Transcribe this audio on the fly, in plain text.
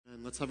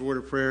Let's have a word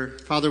of prayer.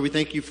 Father, we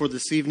thank you for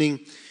this evening.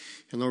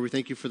 And Lord, we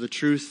thank you for the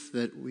truth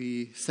that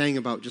we sang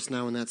about just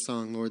now in that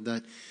song, Lord,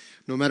 that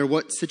no matter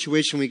what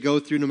situation we go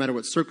through, no matter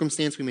what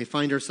circumstance we may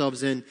find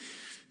ourselves in,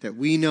 that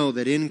we know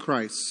that in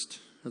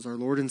Christ, as our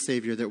Lord and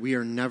Savior, that we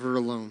are never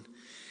alone.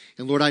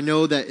 And Lord, I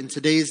know that in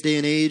today's day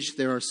and age,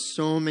 there are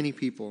so many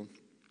people,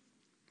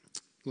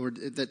 Lord,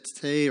 that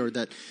say, or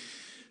that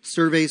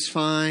surveys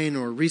find,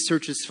 or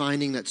research is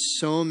finding that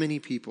so many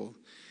people,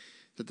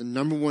 that the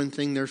number one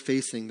thing they're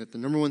facing, that the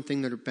number one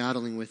thing they're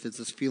battling with is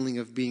this feeling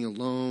of being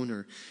alone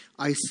or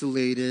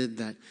isolated,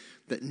 that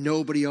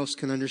nobody else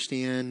can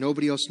understand,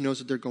 nobody else knows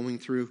what they're going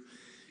through.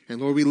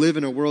 And Lord, we live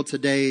in a world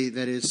today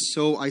that is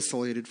so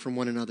isolated from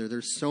one another.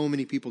 There's so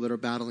many people that are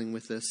battling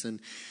with this.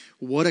 And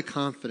what a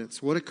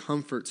confidence, what a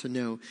comfort to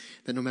know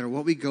that no matter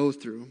what we go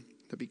through,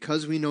 that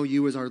because we know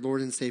you as our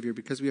Lord and Savior,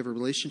 because we have a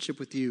relationship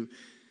with you,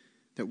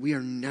 that we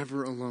are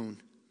never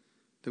alone.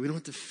 That we don't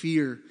have to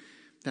fear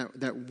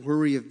that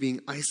worry of being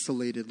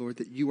isolated, Lord,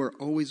 that you are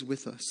always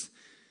with us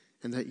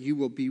and that you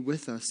will be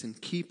with us and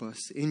keep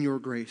us in your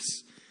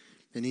grace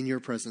and in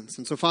your presence.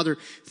 And so, Father,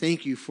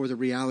 thank you for the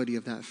reality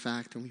of that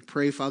fact. And we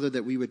pray, Father,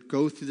 that we would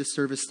go through this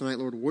service tonight,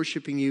 Lord,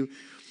 worshiping you,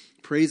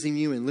 praising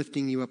you, and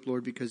lifting you up,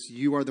 Lord, because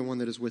you are the one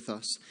that is with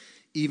us,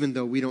 even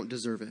though we don't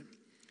deserve it.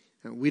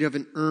 We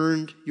haven't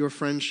earned your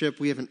friendship.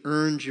 We haven't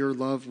earned your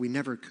love. We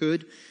never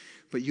could,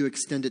 but you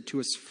extend it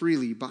to us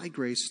freely by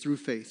grace through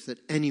faith, that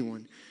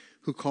anyone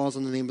who calls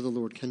on the name of the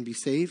Lord can be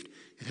saved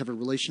and have a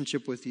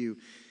relationship with you.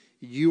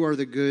 You are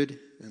the good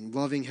and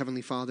loving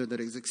Heavenly Father that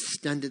has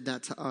extended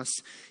that to us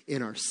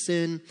in our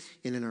sin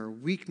and in our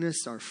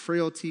weakness, our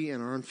frailty,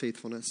 and our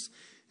unfaithfulness.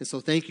 And so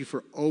thank you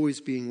for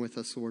always being with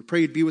us, Lord.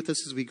 Pray you'd be with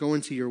us as we go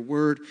into your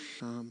word.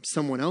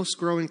 Someone else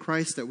grow in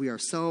Christ, that we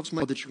ourselves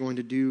might, that you're going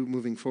to do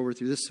moving forward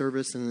through this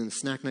service and then the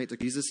snack night. In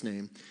Jesus'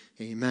 name,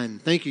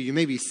 amen. Thank you. You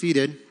may be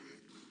seated.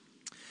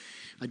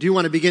 I do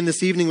want to begin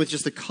this evening with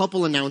just a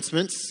couple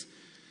announcements.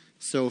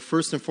 So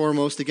first and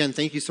foremost, again,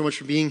 thank you so much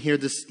for being here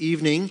this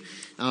evening.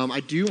 I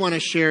do want to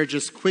share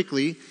just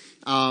quickly,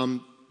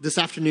 this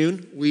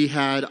afternoon we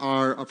had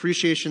our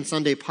Appreciation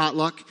Sunday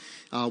potluck.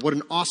 What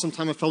an awesome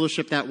time of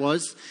fellowship that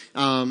was.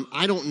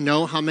 I don't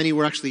know how many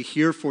were actually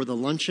here for the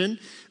luncheon.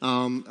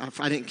 I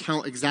didn't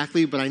count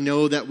exactly, but I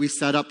know that we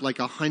set up like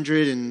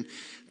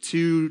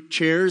 102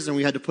 chairs, and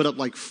we had to put up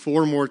like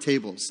 4 more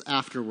tables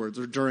afterwards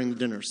or during the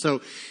dinner.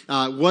 So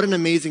what an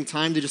amazing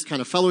time to just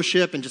kind of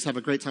fellowship and just have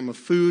a great time of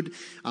food,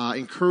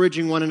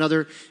 encouraging one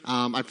another.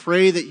 I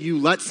pray that you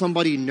let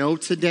somebody know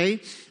today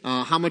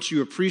how much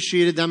you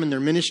appreciated them in their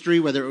ministry,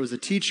 whether it was a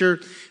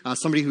teacher,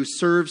 somebody who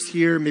serves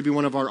here, maybe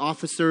one of our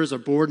officers, a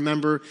board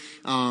member.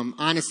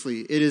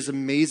 Honestly, it is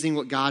amazing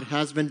what God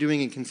has been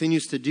doing and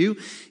continues to do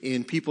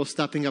in people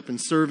stepping up and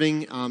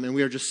serving, and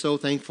we are just so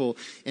thankful.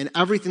 And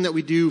everything that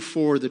we do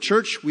for the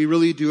church, we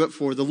really do it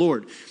for the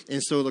Lord.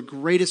 And so the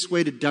greatest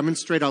way to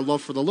demonstrate our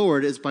love for the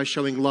Lord is by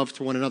showing love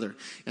to one another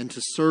and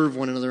to serve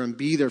one another and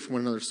be there for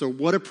one another. So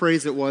what a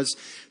praise it was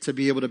to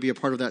be able to be a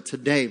part of that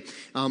today.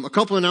 A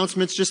couple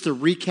announcements just to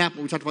recap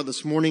what we talked about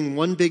this morning.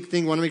 One big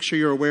thing I want to make sure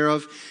you're aware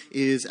of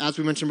is, as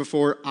we mentioned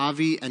before,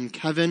 Avi and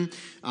Kevin,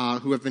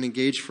 who have been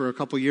engaged for a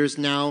couple years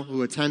now,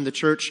 who attend the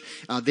church,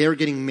 they're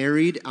getting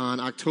married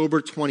on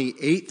October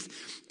 28th.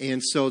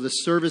 And so the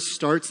service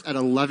starts at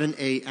 11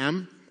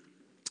 a.m.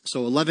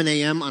 So 11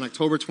 a.m. on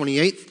October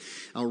 28th,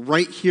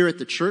 right here at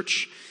the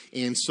church.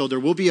 And so there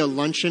will be a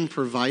luncheon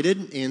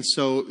provided. And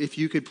so if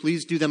you could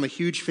please do them a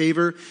huge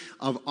favor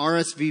of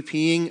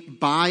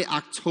RSVPing by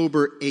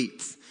October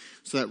 8th.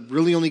 So that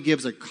really only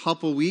gives a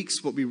couple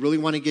weeks. What we really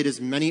want to get as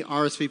many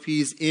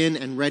RSVPs in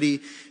and ready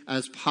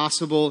as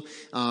possible.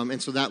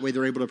 And so that way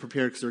they're able to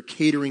prepare, because they're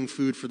catering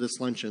food for this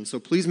luncheon.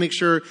 So please make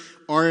sure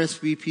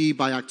RSVP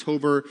by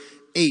October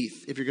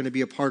 8th if you're going to be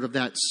a part of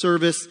that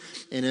service.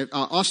 And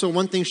also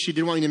one thing she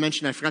did want me to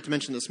mention, I forgot to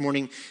mention this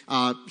morning,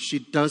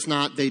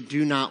 they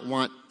do not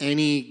want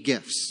any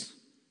gifts.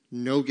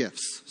 No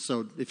gifts.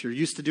 So if you're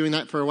used to doing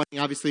that for a wedding,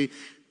 obviously,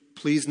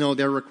 please know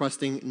they're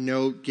requesting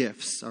no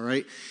gifts, all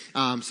right?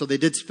 So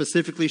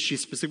she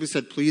specifically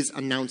said, please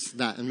announce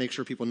that and make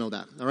sure people know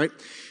that, all right?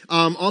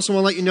 Also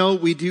want to let you know,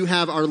 we do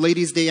have our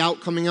Ladies' Day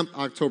Out coming up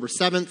October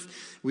 7th.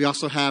 We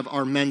also have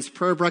our men's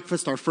prayer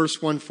breakfast. Our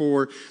first one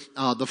for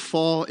the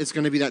fall is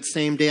going to be that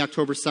same day,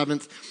 October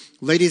 7th.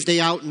 Ladies' Day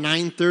Out,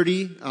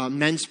 9:30.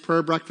 Men's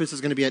prayer breakfast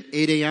is going to be at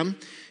 8 a.m.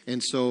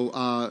 And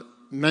so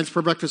men's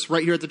prayer breakfast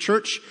right here at the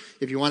church.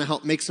 If you want to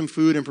help make some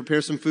food and prepare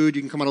some food,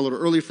 you can come out a little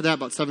early for that,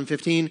 about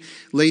 7:15.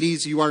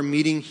 Ladies, you are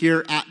meeting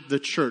here at the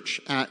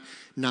church at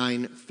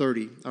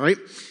 9:30. All right.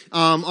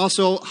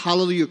 Also,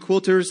 Hallelujah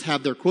Quilters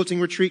have their quilting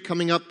retreat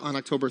coming up on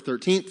October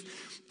 13th.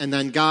 And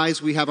then,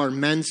 guys, we have our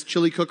men's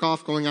chili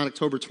cook-off going on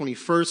October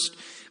 21st,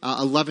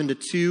 11 to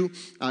 2.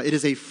 It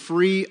is a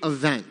free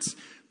event,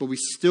 but we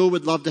still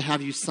would love to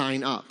have you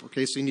sign up.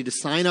 Okay, so you need to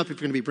sign up if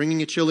you're going to be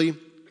bringing a chili,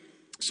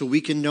 so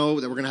we can know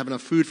that we're going to have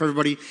enough food for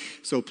everybody.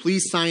 So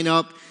please sign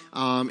up.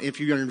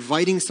 If you're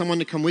inviting someone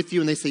to come with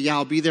you and they say, yeah,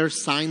 I'll be there,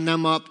 sign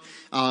them up.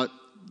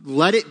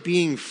 Let it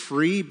being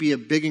free be a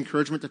big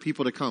encouragement to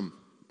people to come.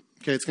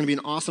 Okay, it's going to be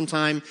an awesome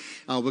time.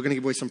 We're going to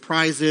give away some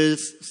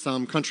prizes,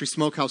 some Country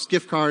Smokehouse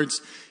gift cards.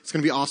 It's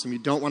going to be awesome. You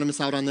don't want to miss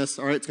out on this.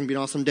 All right, it's going to be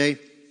an awesome day.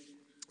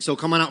 So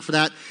come on out for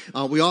that.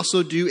 We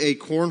also do a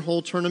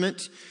cornhole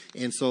tournament,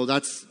 and so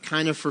that's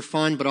kind of for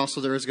fun, but also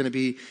there is going to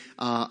be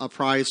a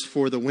prize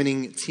for the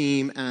winning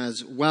team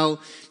as well.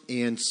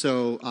 And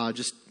so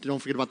just don't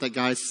forget about that,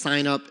 guys.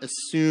 Sign up as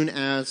soon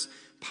as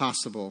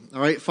possible.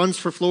 All right, Funds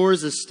for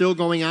Floors is still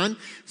going on,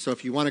 so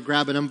if you want to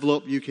grab an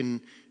envelope, you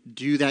can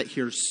do that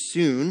here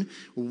soon.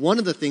 One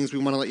of the things we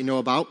want to let you know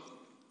about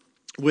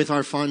with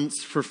our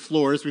Funds for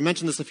Floors, we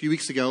mentioned this a few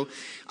weeks ago,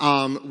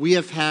 we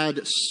have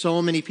had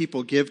so many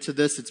people give to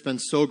this. It's been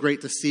so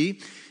great to see.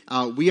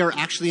 We are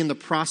actually in the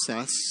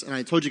process, and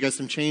I told you guys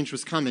some change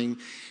was coming.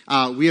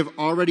 We have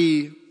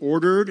already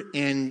ordered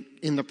and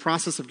in the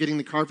process of getting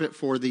the carpet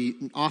for the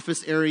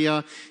office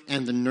area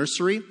and the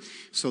nursery.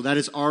 So that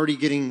is already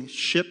getting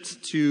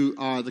shipped to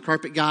the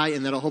carpet guy,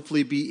 and that'll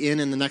hopefully be in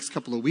the next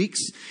couple of weeks.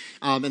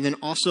 And then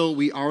also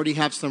we already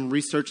have some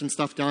research and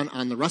stuff done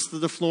on the rest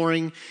of the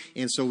flooring.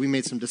 And so we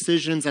made some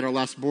decisions at our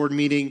last board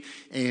meeting.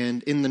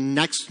 And in the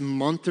next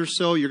month or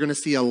so, you're going to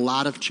see a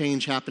lot of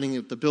change happening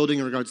at the building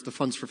in regards to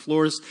Funds for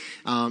Floors.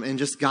 And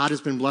just God has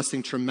been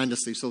blessing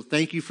tremendously. So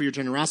thank you for your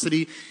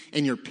generosity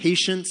and your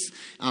patience.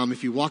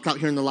 If you walk out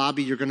here in the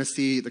lobby, you're going to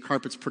see the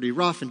carpet's pretty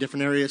rough in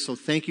different areas. So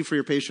thank you for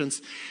your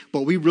patience.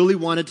 But we really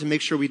wanted to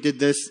make sure we did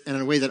this in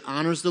a way that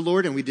honors the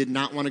Lord, and we did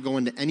not want to go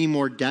into any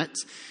more debt.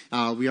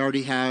 We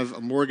already have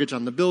a mortgage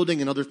on the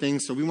building and other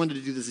things, so we wanted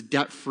to do this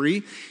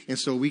debt-free. And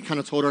so we kind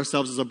of told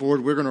ourselves as a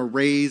board, we're going to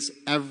raise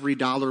every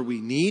dollar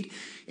we need.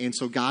 And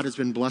so God has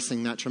been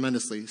blessing that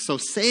tremendously. So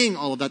saying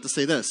all of that to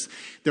say this,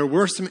 there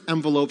were some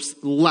envelopes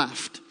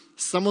left.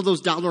 Some of those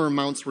dollar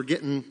amounts were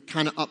getting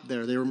kind of up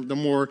there. They were the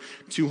more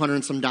 $200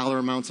 and some dollar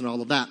amounts and all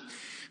of that.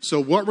 So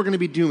what we're going to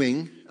be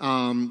doing,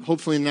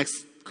 hopefully in the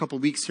next couple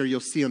weeks here,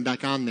 you'll see them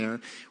back on there.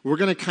 We're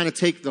going to kind of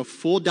take the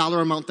full dollar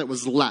amount that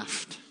was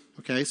left.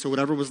 Okay, so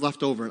whatever was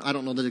left over, and I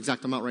don't know the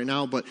exact amount right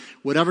now, but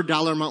whatever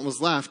dollar amount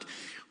was left,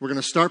 we're going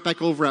to start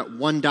back over at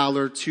 $1,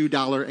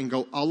 $2, and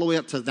go all the way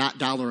up to that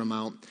dollar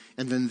amount.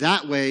 And then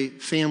that way,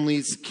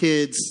 families,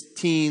 kids,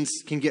 teens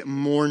can get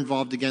more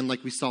involved again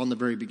like we saw in the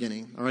very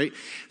beginning, all right?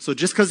 So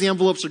just because the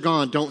envelopes are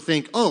gone, don't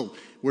think, oh,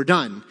 we're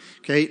done,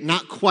 okay?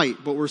 Not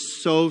quite, but we're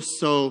so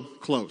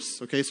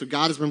close, okay? So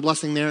God has been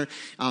blessing there.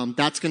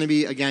 That's going to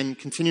be, again,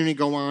 continuing to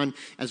go on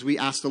as we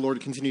ask the Lord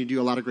to continue to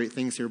do a lot of great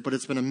things here. But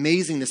it's been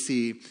amazing to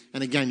see,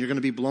 and again, you're going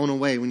to be blown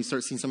away when you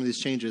start seeing some of these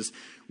changes,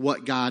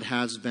 what God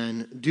has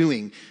been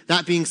doing.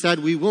 That being said,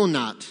 we will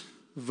not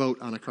vote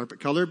on a carpet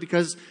color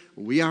because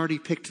we already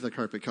picked the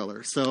carpet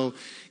color. So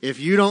if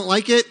you don't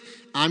like it,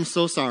 I'm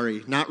so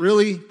sorry. Not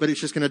really, but it's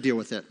just going to deal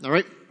with it, all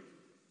right?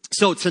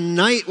 So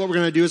tonight, what we're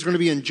going to do is we're going to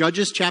be in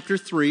Judges chapter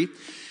 3.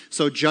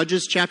 So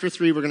Judges chapter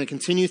 3, we're going to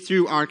continue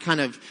through our kind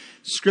of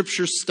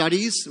scripture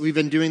studies. We've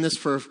been doing this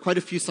for quite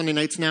a few Sunday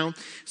nights now.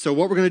 So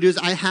what we're going to do is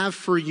I have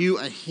for you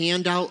a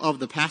handout of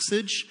the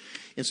passage.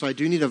 And so I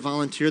do need a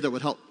volunteer that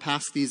would help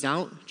pass these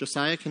out.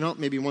 Josiah can help,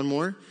 maybe one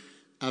more.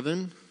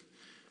 Evan.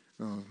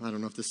 Oh, I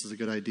don't know if this is a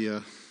good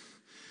idea.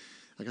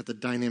 I got the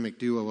dynamic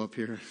duo up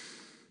here.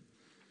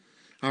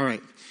 All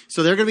right.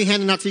 So they're going to be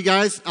handing out to you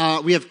guys.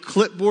 We have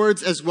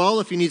clipboards as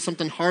well if you need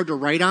something hard to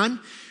write on.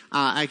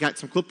 I got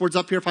some clipboards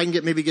up here. If I can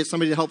get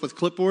somebody to help with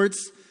clipboards.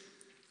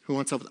 Who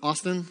wants help with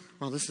Austin?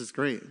 Wow, this is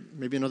great.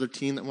 Maybe another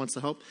team that wants to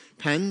help.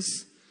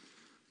 Pens.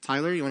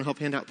 Tyler, you want to help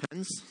hand out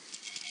pens?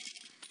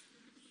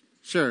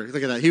 Sure.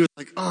 Look at that. He was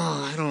like,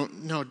 oh, I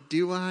don't know.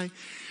 Do I?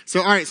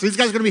 So, all right. So these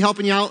guys are going to be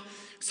helping you out.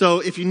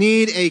 So if you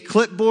need a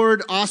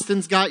clipboard,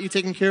 Austin's got you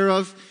taken care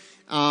of.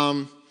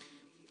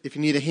 If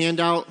you need a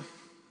handout,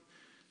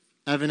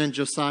 Evan and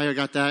Josiah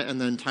got that,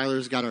 and then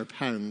Tyler's got our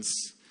pens.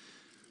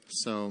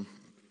 So,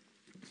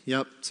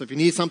 yep. So if you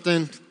need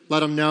something,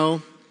 let them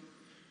know.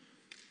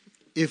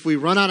 If we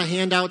run out of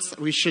handouts,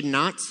 we should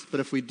not. But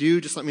if we do,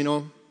 just let me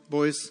know,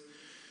 boys.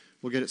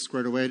 We'll get it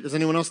squared away. Does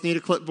anyone else need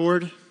a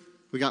clipboard?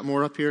 We got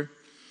more up here.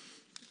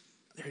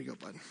 There you go,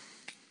 bud.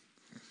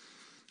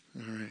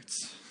 All right.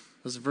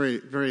 That's a very,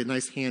 very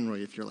nice hand, Roy,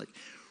 if you're like,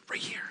 right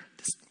here.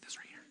 This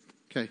right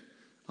here. Okay.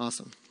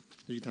 Awesome.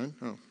 Are you done?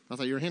 Oh, I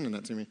thought you were handing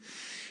that to me.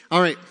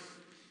 All right.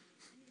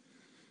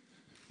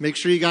 Make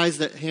sure you guys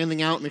that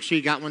handing out, make sure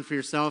you got one for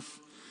yourself.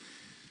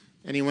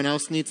 Anyone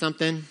else need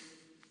something?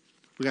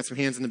 We got some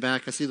hands in the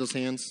back. I see those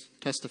hands.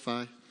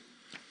 Testify.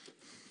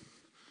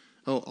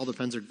 Oh, all the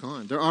pens are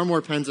gone. There are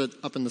more pens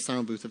up in the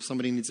sound booth if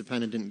somebody needs a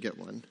pen and didn't get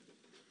one.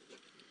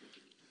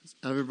 Is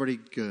everybody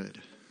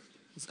good?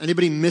 Is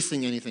anybody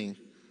missing anything?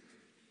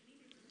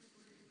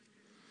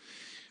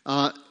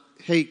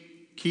 Hey,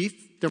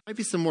 Keith, there might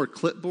be some more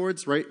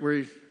clipboards right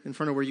where in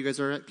front of where you guys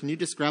are at. Can you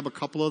just grab a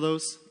couple of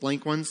those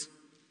blank ones,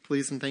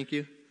 please, and thank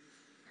you?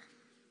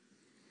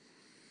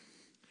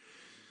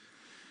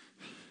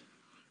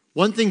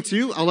 One thing,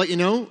 too, I'll let you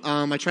know.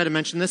 I try to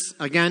mention this.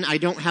 Again, I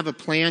don't have a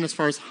plan as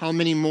far as how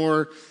many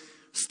more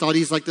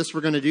studies like this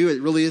we're going to do.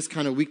 It really is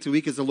kind of week to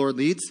week as the Lord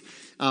leads.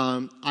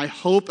 I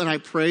hope and I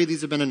pray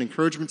these have been an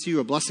encouragement to you,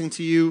 a blessing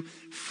to you,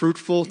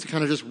 fruitful to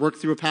kind of just work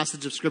through a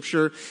passage of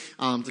Scripture,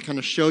 to kind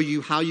of show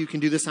you how you can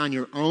do this on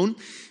your own.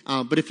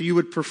 But if you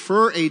would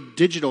prefer a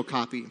digital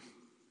copy,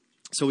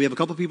 so we have a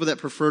couple people that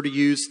prefer to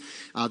use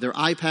their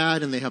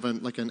iPad, and they have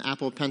an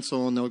Apple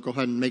Pencil, and they'll go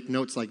ahead and make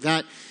notes like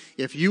that.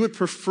 If you would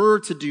prefer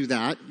to do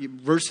that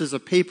versus a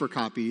paper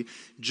copy,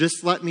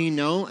 just let me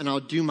know, and I'll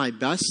do my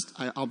best.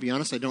 I'll be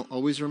honest, I don't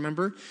always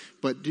remember,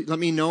 but let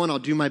me know, and I'll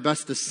do my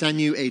best to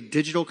send you a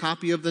digital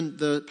copy of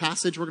the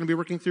passage we're going to be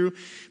working through,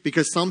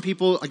 because some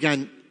people,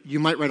 again, you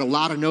might write a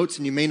lot of notes,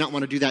 and you may not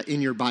want to do that in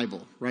your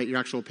Bible, right? Your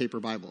actual paper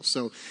Bible.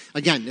 So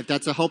again, if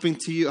that's a help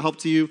to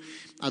you,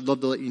 I'd love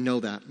to let you know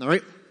that. All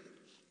right?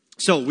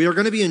 So we are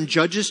going to be in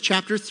Judges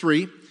chapter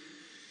 3.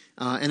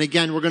 And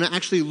again, we're going to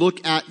actually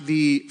look at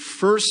the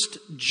first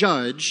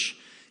judge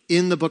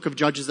in the book of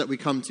Judges that we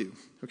come to.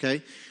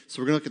 Okay?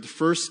 So we're going to look at the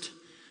first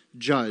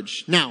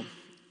judge. Now,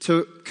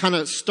 to kind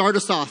of start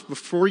us off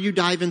before you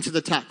dive into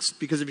the text,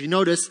 because if you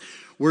notice,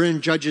 we're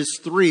in Judges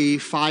 3,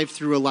 5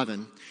 through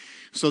 11.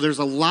 So there's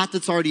a lot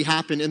that's already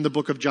happened in the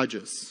book of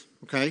Judges.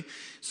 Okay?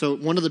 So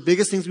one of the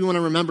biggest things we want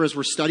to remember as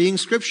we're studying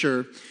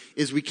Scripture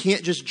is we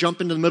can't just jump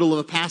into the middle of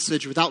a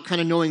passage without kind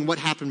of knowing what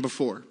happened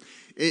before.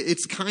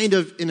 It's kind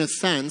of, in a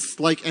sense,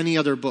 like any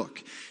other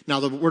book. Now,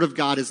 the Word of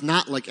God is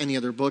not like any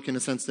other book in a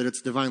sense that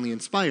it's divinely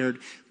inspired,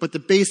 but the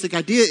basic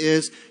idea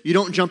is you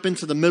don't jump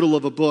into the middle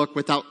of a book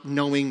without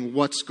knowing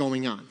what's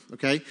going on,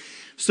 okay?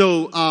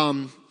 So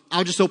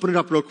I'll just open it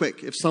up real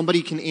quick. If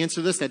somebody can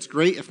answer this, that's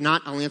great. If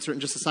not, I'll answer it in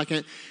just a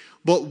second.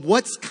 But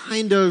what's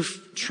kind of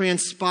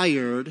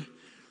transpired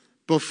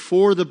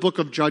before the book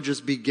of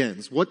Judges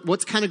begins?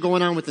 What's kind of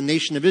going on with the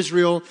nation of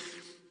Israel,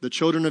 the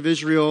children of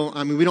Israel?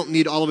 I mean, we don't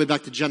need all the way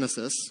back to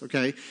Genesis,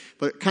 okay?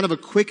 But kind of a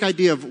quick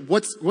idea of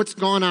what's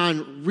gone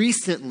on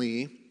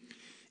recently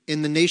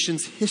in the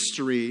nation's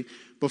history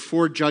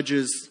before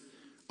Judges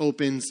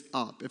opens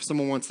up. If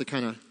someone wants to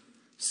kind of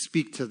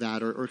speak to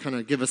that or kind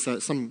of give us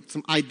some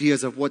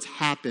ideas of what's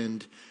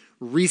happened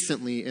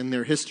recently in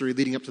their history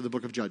leading up to the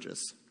book of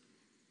Judges.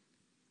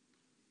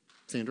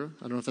 Sandra,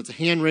 I don't know if that's a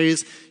hand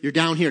raise. You're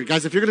down here.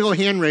 Guys, if you're going to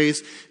go hand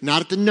raise,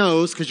 not at the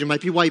nose because you might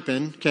be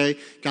wiping, okay?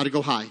 Got to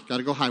go high. Got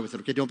to go high with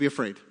it, okay? Don't be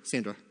afraid.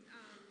 Sandra.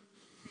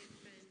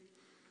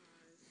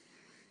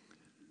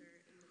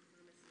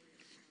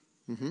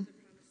 They've been, they're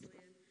in the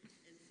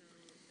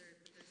promised land,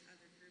 and so there's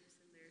other groups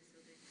in there,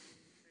 so they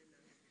can kind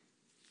of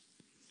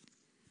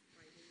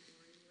fighting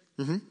along with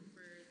for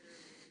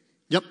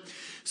their Yep.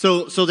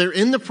 So they're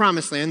in the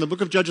promised land. The book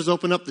of Judges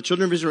open up. The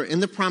children of Israel are in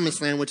the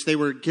promised land, which they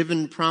were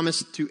given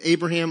promise to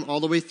Abraham all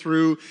the way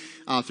through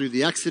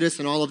the Exodus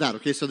and all of that.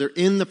 Okay, so they're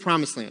in the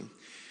promised land.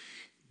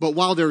 But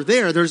while they're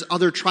there, there's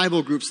other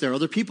tribal groups there,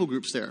 other people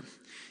groups there.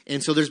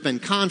 And so there's been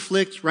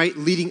conflict, right,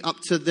 leading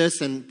up to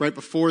this, and right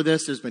before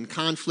this, there's been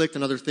conflict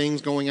and other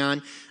things going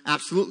on.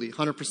 Absolutely,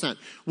 100%.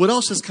 What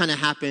else has kind of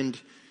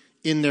happened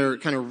in their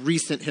kind of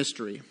recent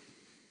history?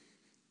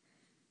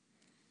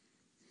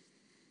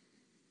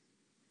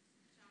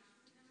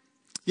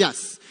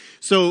 Yes.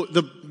 So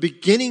the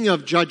beginning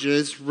of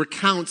Judges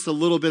recounts a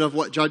little bit of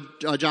what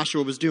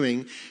Joshua was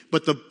doing,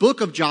 but the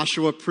book of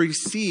Joshua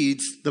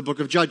precedes the book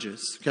of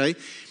Judges, okay?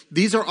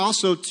 These are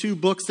also two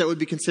books that would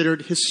be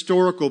considered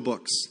historical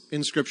books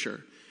in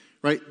Scripture,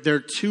 right? They're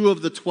 2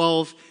 of the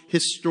 12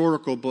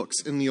 historical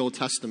books in the Old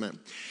Testament.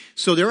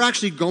 So they're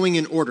actually going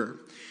in order.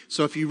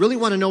 So if you really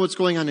want to know what's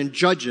going on in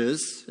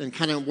Judges and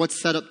kind of what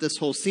set up this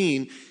whole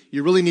scene,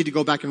 you really need to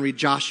go back and read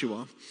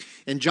Joshua.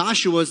 And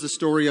Joshua is the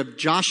story of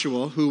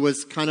Joshua, who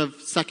was kind of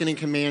second in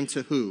command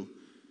to who?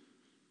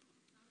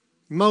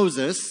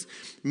 Moses.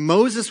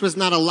 Moses was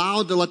not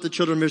allowed to let the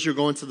children of Israel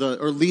go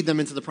or lead them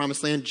into the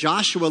promised land.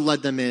 Joshua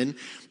led them in,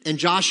 and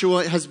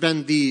Joshua has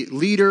been the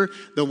leader,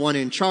 the one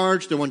in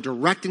charge, the one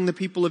directing the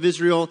people of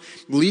Israel,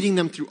 leading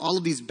them through all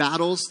of these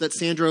battles that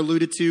Sandra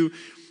alluded to.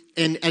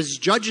 And as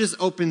Judges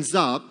opens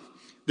up,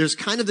 there's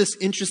kind of this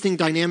interesting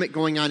dynamic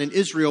going on in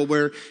Israel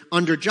where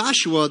under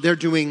Joshua, they're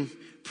doing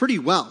pretty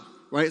well,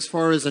 right, as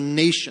far as a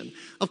nation.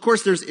 Of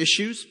course, there's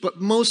issues,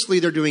 but mostly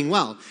they're doing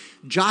well.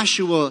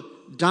 Joshua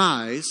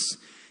dies,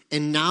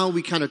 and now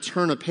we kind of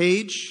turn a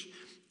page,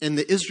 and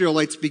the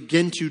Israelites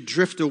begin to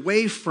drift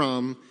away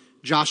from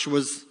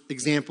Joshua's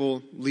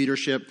example,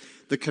 leadership,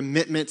 the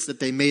commitments that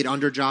they made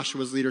under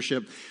Joshua's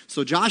leadership.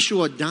 So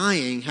Joshua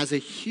dying has a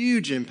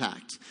huge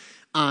impact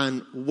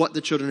on what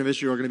the children of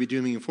Israel are going to be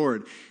doing moving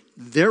forward.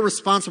 They're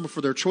responsible for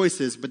their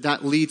choices, but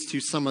that leads to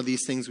some of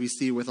these things we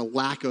see with a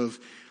lack of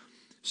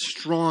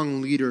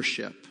strong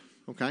leadership,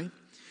 okay?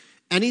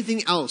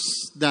 Anything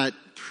else that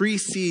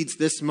precedes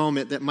this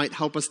moment that might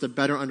help us to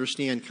better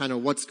understand kind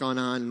of what's gone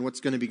on and what's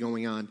going to be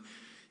going on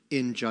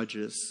in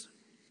Judges?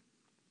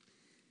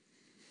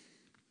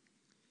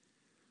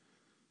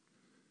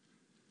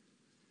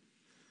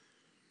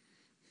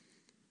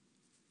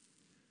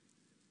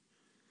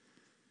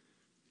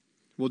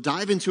 We'll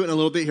dive into it in a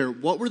little bit here.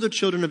 What were the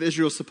children of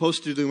Israel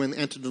supposed to do when they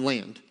entered the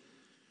land?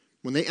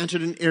 When they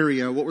entered an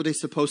area, what were they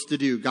supposed to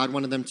do? God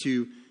wanted them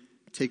to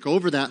take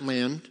over that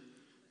land,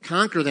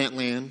 conquer that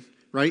land,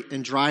 right,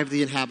 and drive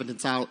the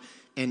inhabitants out.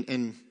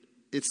 And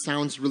it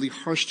sounds really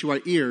harsh to our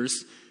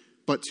ears,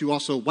 but to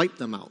also wipe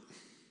them out.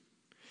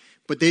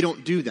 But they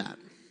don't do that.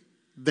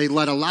 They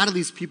let a lot of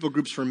these people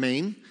groups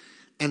remain,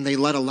 and they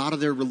let a lot of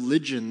their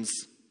religions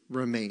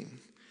remain.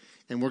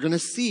 And we're going to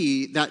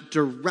see that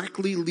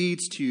directly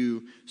leads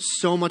to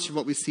so much of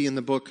what we see in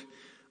the book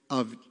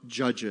of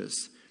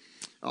Judges.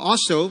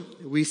 Also,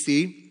 we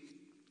see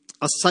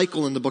a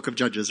cycle in the book of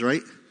Judges,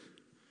 right?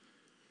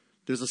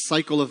 There's a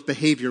cycle of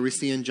behavior we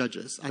see in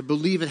Judges. I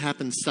believe it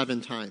happens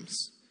 7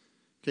 times.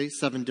 Okay,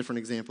 7 different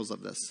examples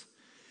of this.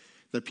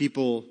 The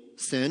people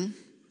sin,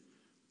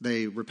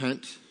 they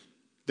repent,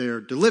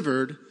 they're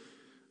delivered,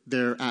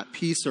 they're at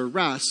peace or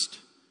rest,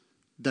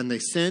 then they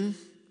sin,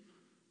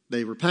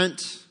 they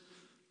repent,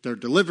 they're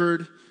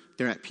delivered,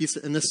 they're at peace.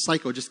 And this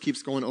cycle just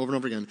keeps going over and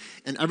over again.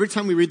 And every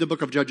time we read the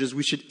book of Judges,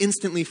 we should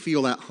instantly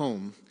feel at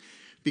home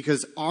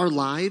because our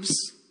lives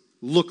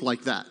look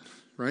like that,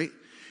 right?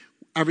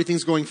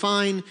 Everything's going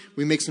fine.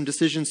 We make some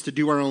decisions to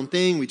do our own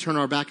thing. We turn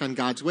our back on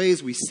God's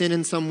ways. We sin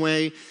in some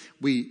way.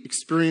 We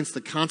experience the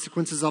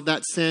consequences of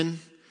that sin.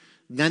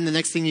 Then the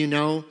next thing you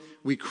know,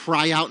 we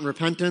cry out in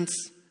repentance.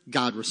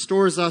 God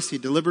restores us. He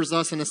delivers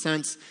us in a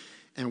sense.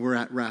 And we're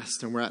at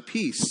rest and we're at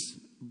peace.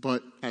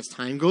 But as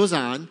time goes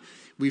on,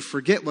 we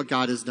forget what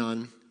God has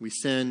done. We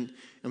sin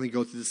and we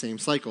go through the same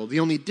cycle. The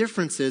only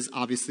difference is,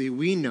 obviously,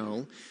 we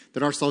know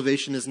that our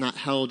salvation is not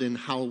held in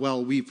how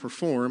well we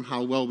perform,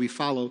 how well we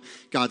follow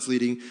God's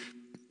leading.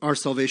 Our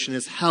salvation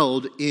is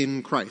held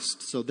in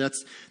Christ. So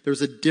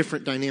there's a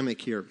different dynamic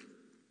here.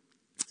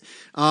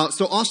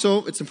 So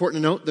also, it's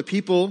important to note, the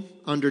people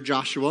under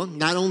Joshua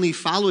not only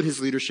followed his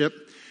leadership,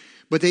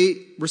 but they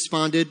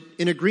responded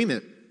in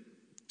agreement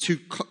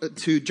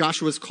to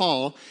Joshua's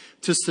call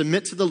to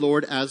submit to the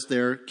Lord as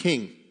their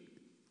king.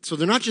 So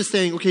they're not just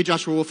saying, okay,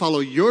 Joshua, we'll follow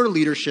your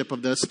leadership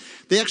of this.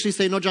 They actually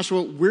say, no,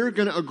 Joshua, we're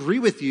going to agree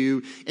with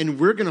you and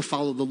we're going to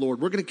follow the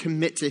Lord. We're going to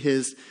commit to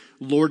his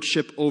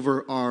lordship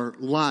over our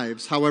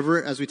lives.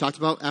 However, as we talked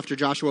about, after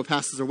Joshua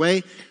passes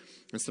away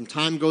and some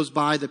time goes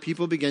by, the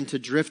people begin to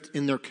drift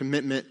in their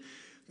commitment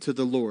to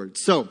the Lord.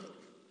 So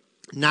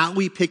now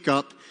we pick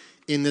up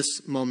in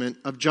this moment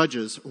of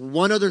Judges.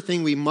 One other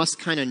thing we must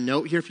kind of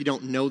note here, if you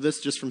don't know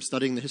this just from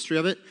studying the history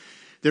of it,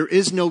 there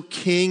is no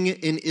king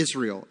in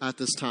Israel at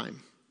this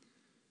time.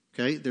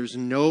 Okay, there's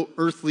no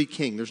earthly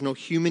king. There's no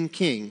human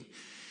king.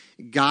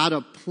 God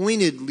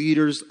appointed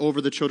leaders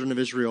over the children of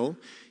Israel.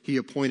 He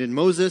appointed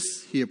Moses.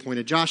 He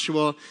appointed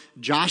Joshua.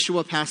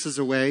 Joshua passes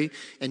away,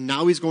 and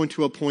now he's going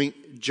to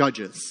appoint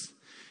judges.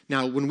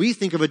 Now, when we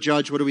think of a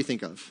judge, what do we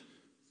think of?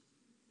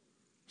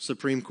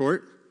 Supreme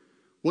Court.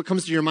 What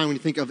comes to your mind when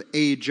you think of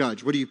a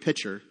judge? What do you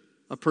picture?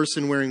 A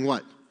person wearing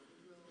what?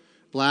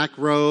 Black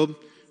robe,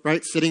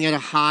 right? Sitting at a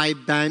high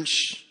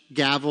bench,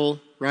 gavel,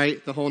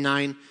 right? The whole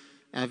 9.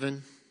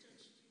 Evan?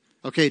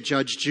 Okay,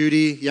 Judge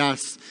Judy,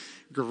 yes.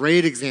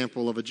 Great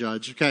example of a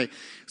judge. Okay,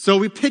 so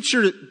we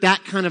picture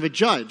that kind of a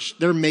judge.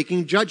 They're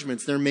making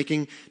judgments. They're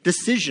making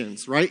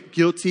decisions, right?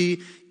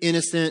 Guilty,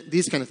 innocent,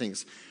 these kind of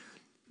things.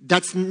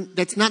 That's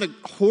not a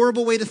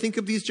horrible way to think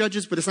of these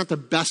judges, but it's not the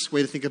best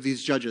way to think of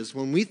these judges.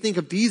 When we think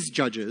of these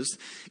judges,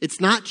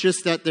 it's not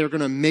just that they're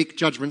going to make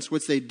judgments,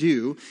 which they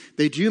do.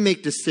 They do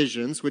make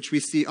decisions, which we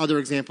see other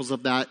examples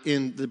of that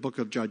in the book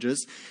of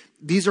Judges.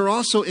 These are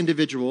also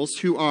individuals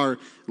who are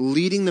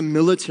leading the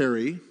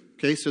military.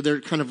 Okay, so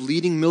they're kind of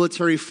leading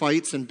military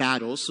fights and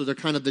battles. So they're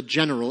kind of the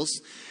generals.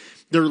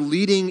 They're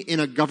leading in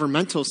a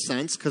governmental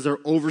sense because they're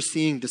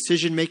overseeing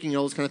decision-making and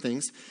all those kind of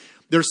things.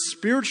 They're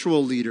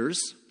spiritual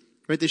leaders.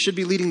 Right? They should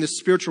be leading the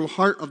spiritual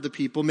heart of the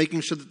people,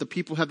 making sure that the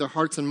people have their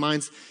hearts and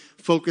minds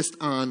focused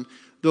on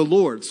the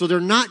Lord. So they're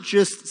not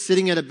just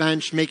sitting at a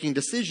bench making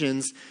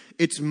decisions.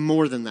 It's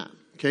more than that.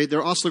 Okay?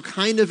 They're also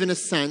kind of, in a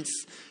sense,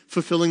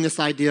 fulfilling this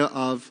idea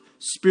of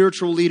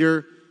spiritual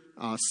leader,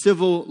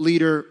 civil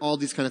leader, all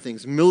these kind of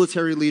things,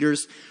 military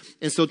leaders.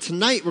 And so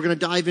tonight we're going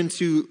to dive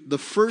into the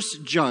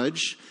first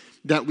judge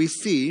that we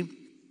see.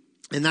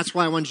 And that's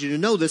why I wanted you to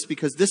know this,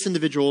 because this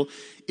individual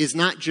is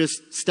not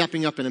just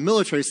stepping up in a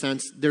military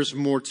sense. There's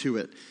more to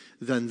it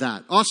than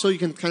that. Also, you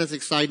can kind of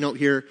take a side note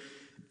here.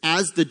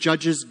 As the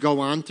judges go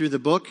on through the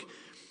book,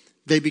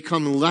 they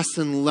become less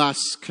and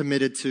less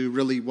committed to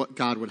really what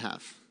God would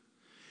have.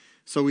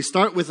 So we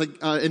start with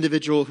an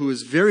individual who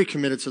is very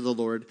committed to the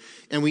Lord,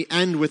 and we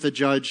end with a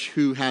judge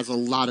who has a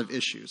lot of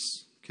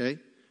issues. Okay?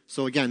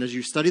 So again, as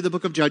you study the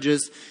book of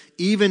Judges,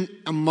 even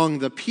among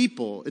the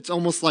people, it's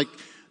almost like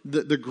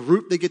the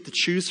group they get to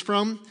choose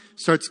from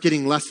starts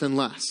getting less and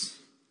less.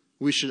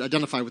 We should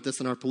identify with this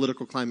in our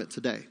political climate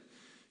today.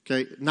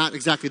 Okay, not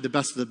exactly the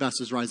best of the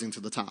best is rising to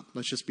the top.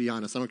 Let's just be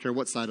honest. I don't care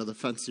what side of the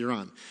fence you're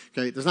on.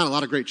 Okay, there's not a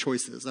lot of great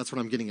choices. That's what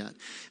I'm getting at. And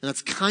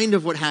that's kind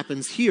of what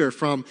happens here,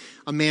 from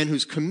a man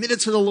who's committed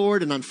to the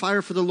Lord and on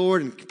fire for the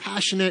Lord and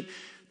compassionate,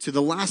 to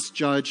the last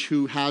judge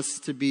who has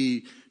to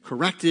be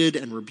corrected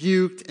and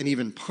rebuked and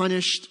even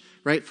punished,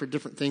 right, for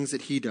different things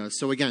that he does.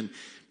 So again,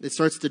 it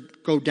starts to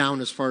go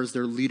down as far as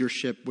their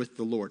leadership with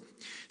the Lord.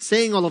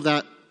 Saying all of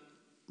that,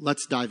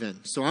 let's dive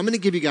in. So I'm going to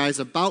give you guys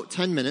about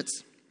 10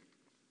 minutes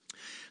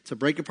to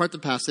break apart the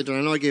passage. And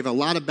I know I gave a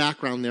lot of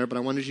background there, but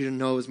I wanted you to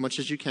know as much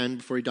as you can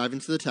before you dive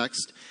into the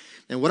text.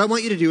 And what I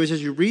want you to do is,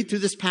 as you read through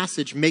this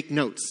passage, make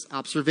notes,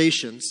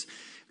 observations,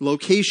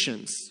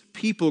 locations,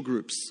 people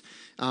groups,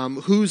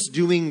 who's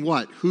doing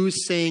what,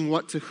 who's saying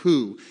what to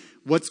who,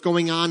 what's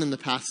going on in the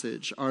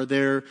passage. Are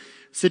there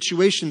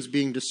situations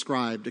being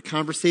described,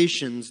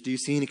 conversations? Do you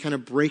see any kind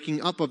of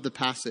breaking up of the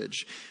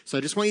passage? So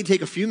I just want you to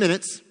take a few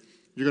minutes.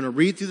 You're going to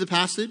read through the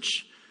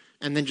passage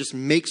and then just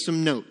make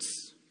some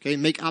notes. Okay,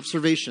 make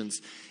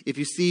observations. If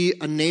you see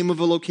a name of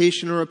a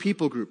location or a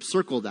people group,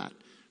 circle that,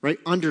 right?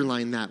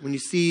 Underline that. When you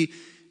see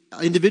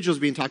individuals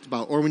being talked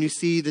about, or when you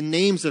see the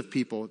names of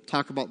people,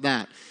 talk about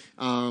that.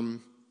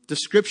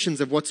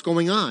 Descriptions of what's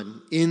going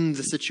on in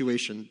the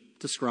situation,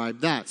 describe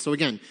that. So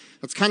again,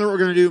 that's kind of what we're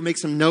going to do. Make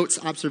some notes,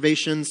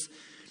 observations,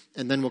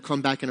 and then we'll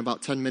come back in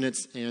about 10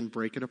 minutes and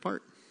break it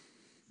apart.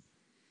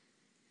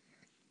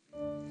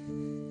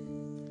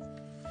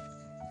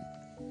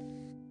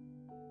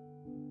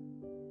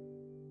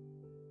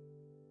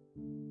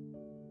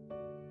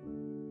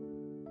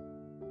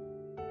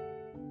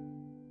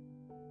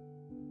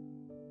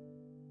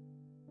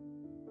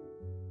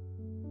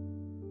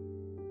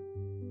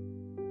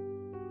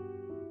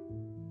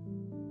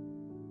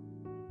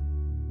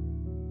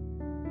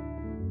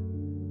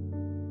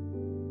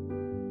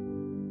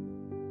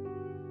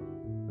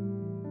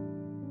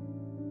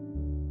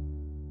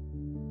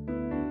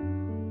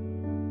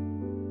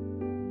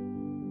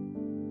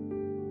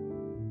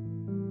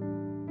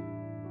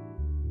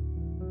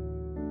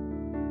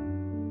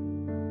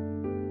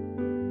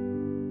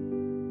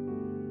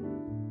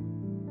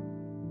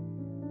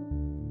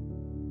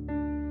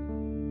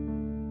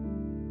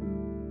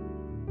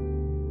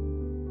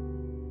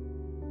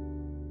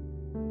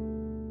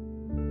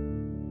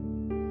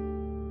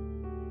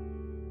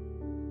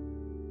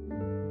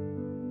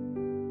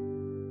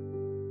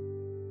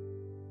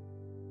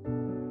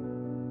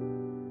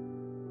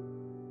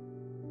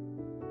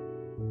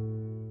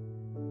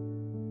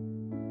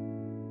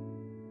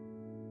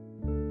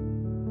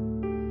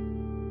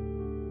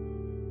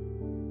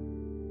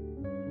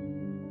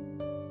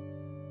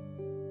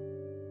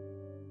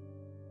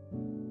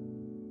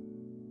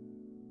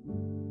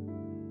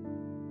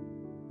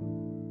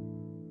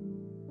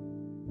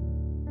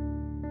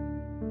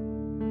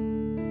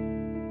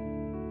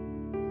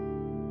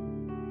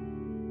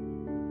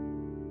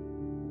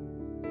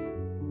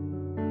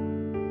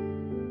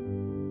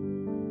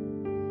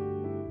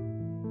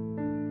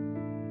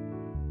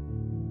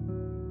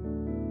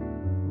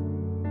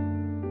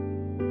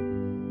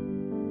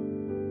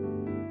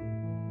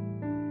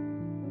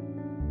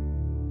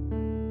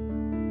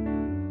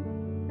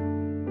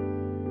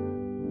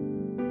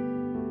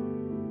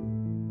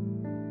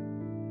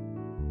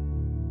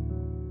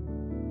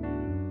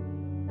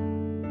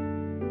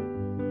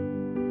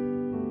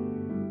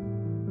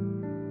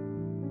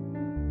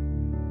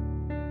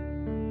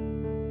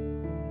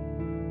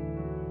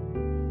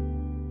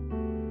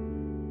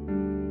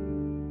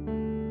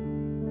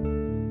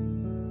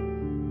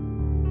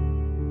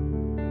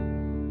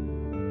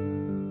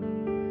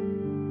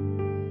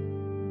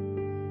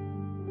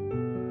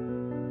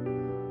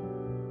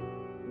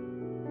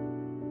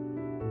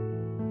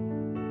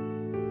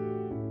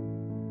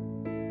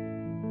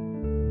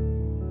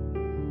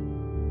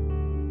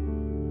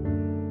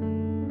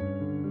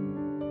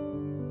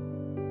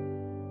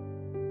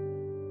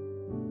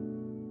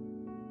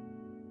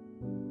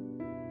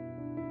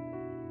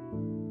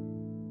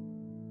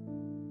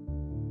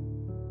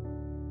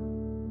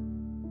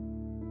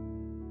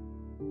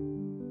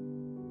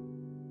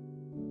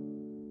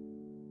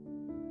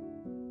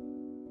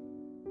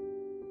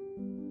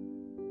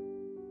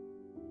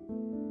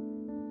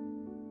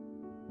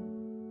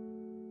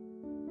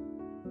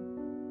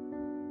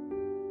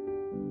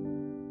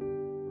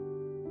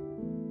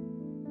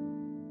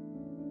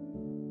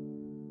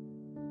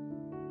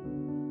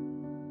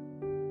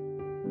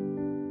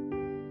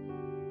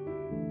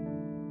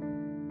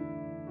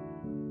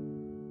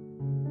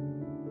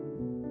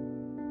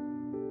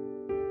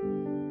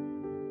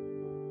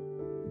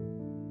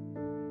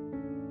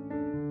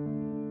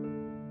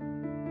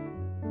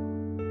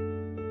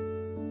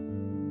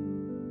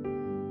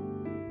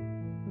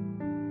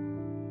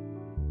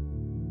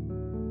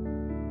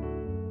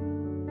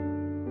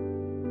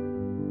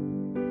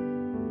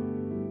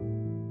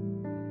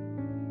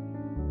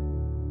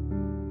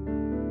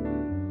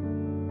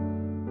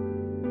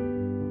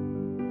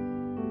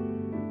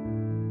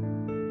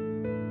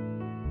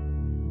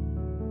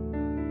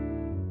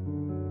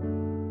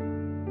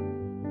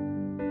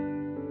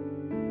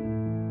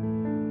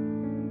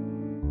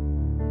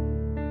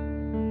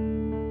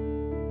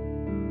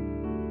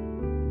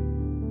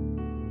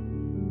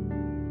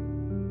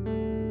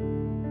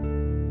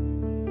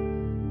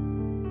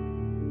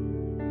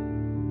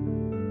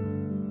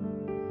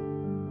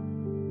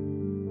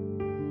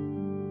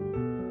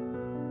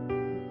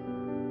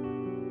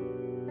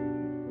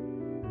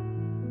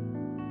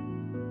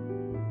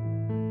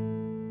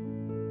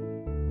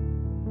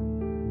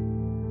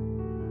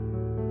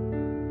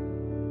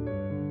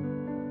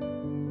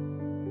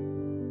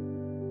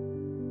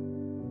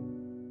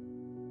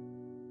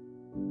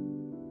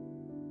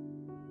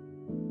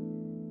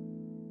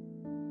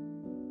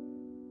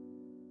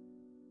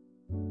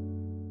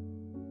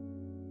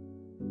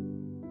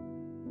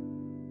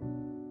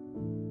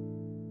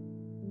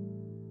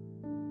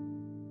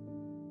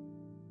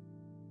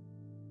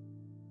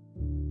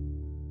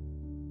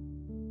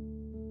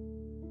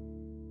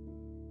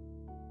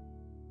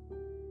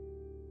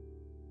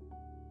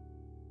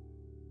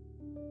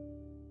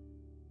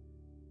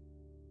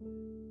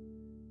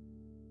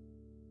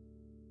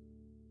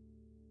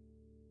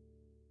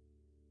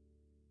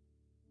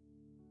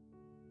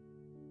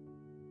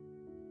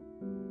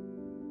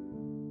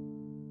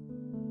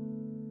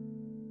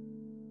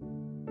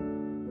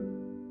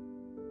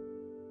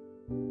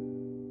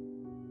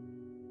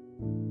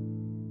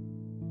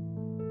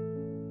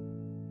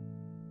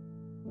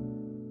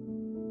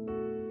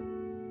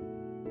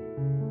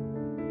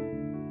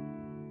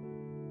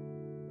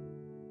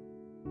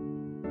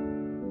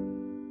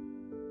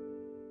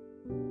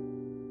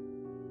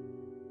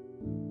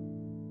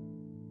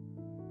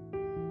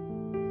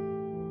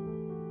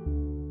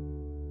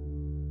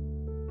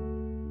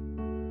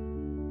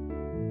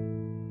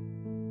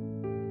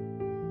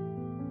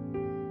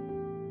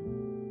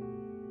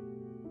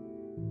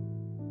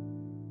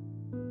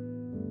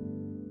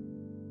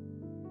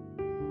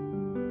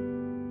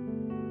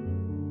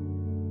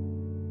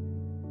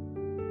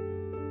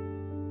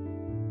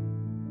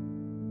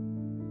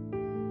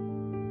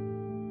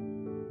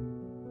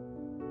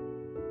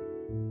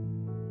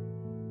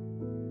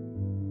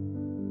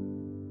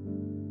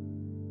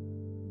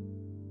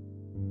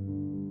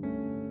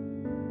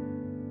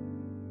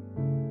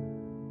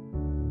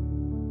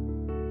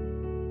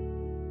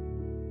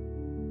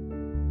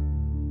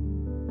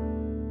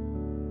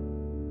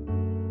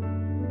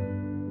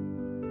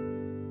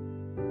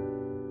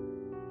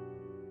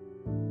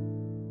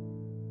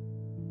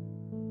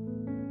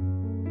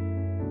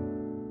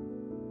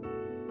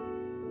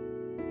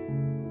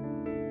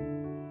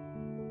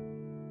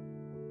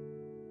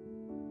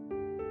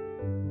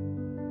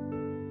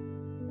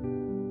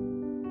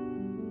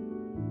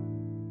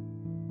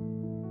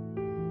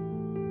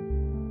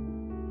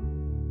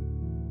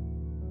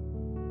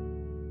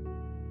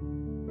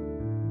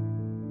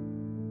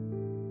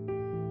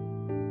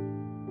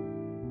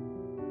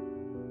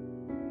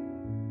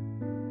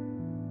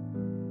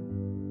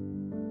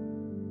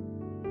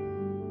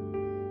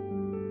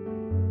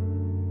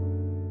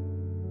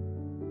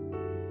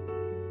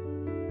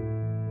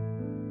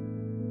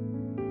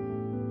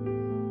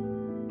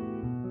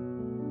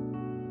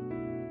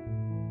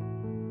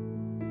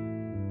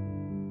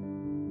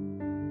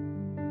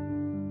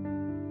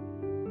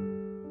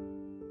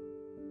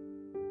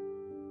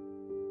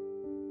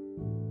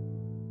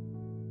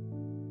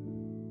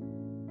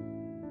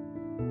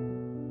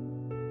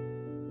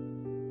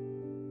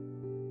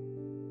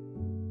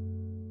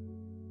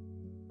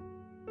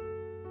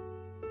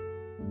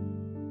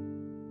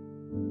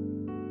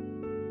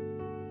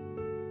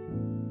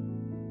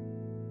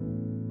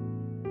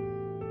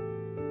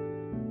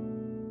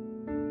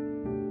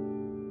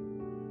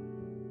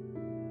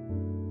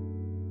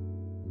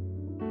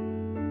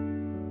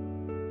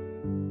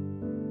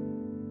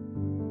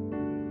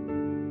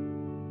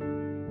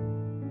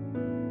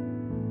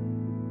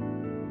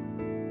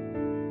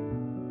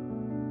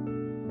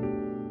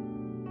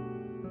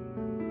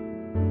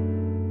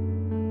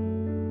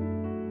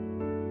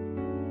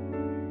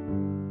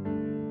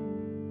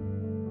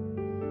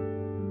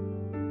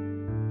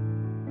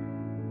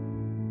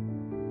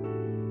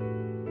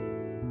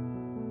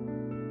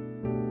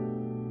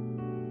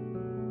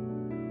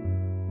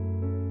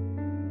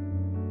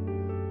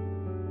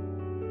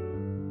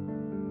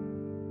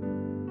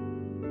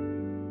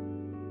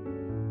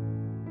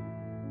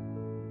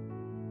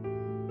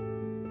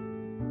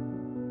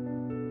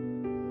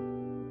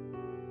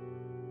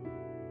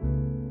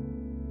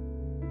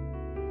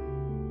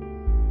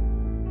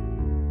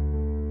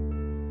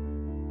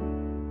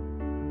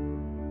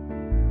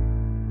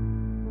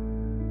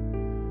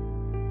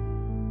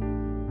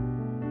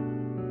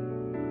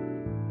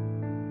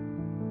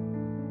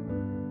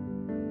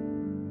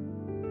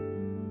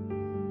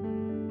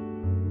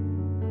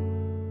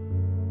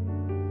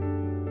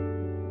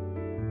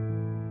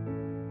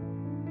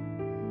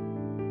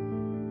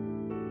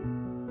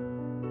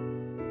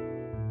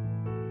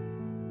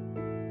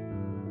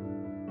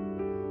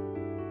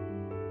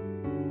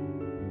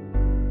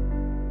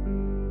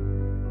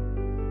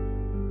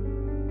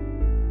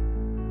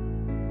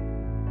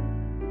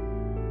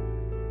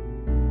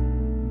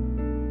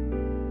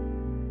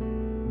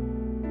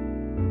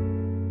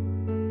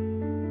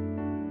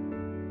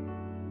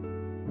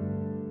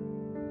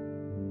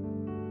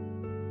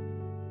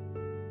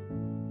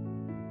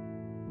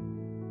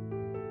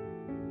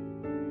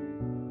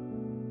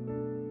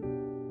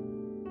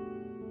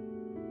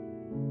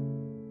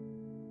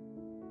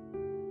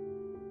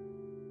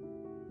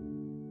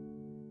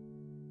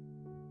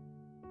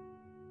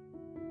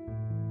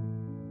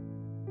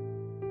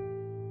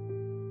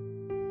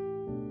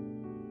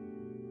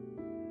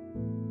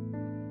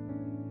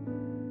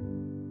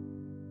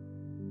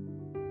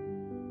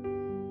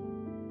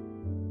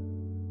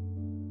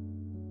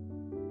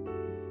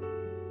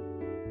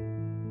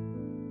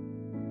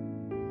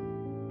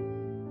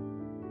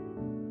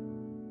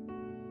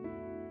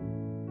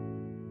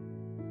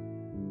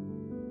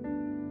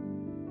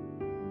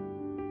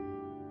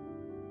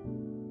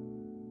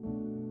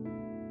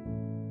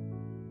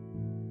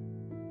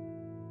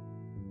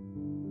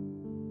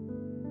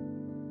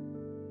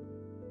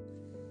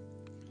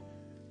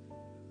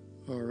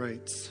 All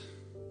right.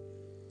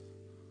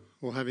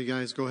 We'll have you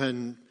guys go ahead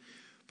and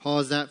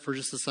pause that for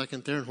just a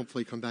second there and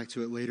hopefully come back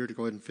to it later to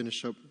go ahead and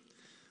finish up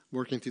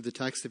working through the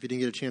text. If you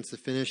didn't get a chance to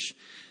finish,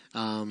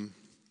 we're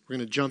going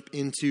to jump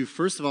into,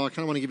 first of all, I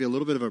kind of want to give you a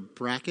little bit of a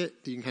bracket.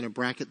 You can kind of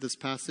bracket this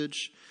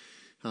passage.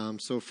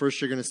 So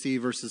first you're going to see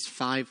verses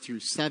 5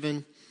 through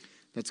 7.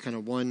 That's kind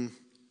of one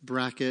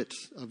bracket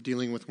of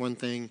dealing with one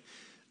thing.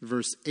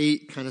 Verse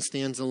 8 kind of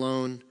stands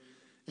alone.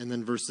 And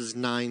then verses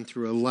 9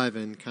 through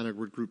 11 kind of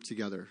were grouped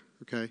together.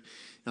 Okay,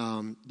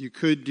 you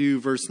could do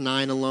verse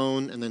 9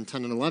 alone and then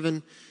 10 and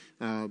 11,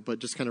 but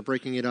just kind of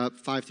breaking it up,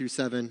 5 through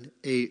 7,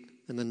 8,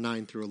 and then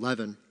 9 through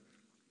 11.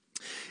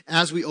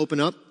 As we open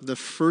up, the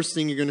first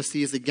thing you're going to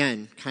see is,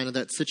 again, kind of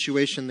that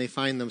situation they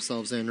find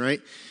themselves in,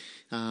 right?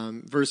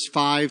 Verse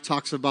 5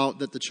 talks about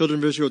that the children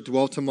of Israel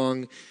dwelt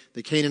among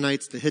the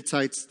Canaanites, the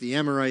Hittites, the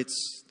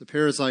Amorites, the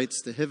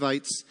Perizzites, the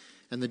Hivites,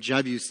 and the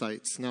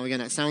Jebusites. Now, again,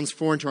 that sounds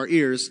foreign to our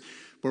ears,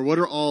 but what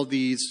are all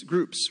these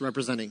groups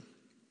representing?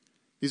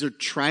 These are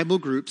tribal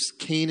groups, in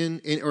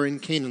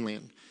Canaan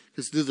land.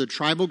 Because these are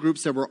tribal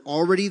groups that were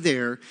already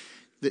there.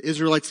 The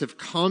Israelites have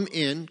come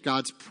in.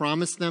 God's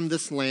promised them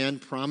this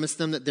land, promised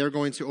them that they're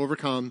going to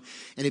overcome,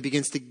 and he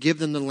begins to give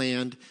them the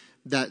land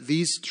that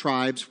these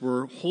tribes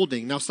were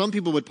holding. Now, some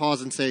people would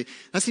pause and say,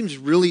 that seems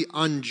really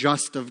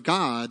unjust of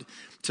God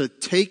to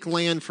take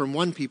land from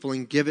one people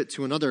and give it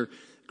to another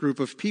group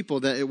of people,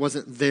 that it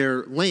wasn't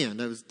their land.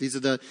 These are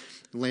the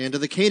land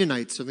of the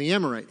Canaanites or the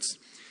Amorites.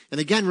 And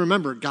again,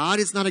 remember, God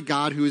is not a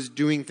God who is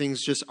doing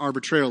things just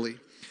arbitrarily.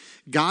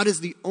 God is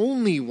the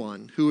only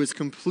one who is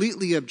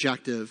completely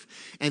objective,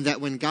 and that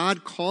when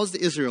God calls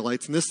the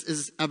Israelites, and this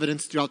is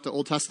evidenced throughout the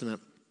Old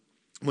Testament,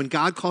 when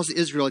God calls the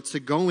Israelites to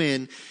go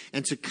in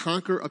and to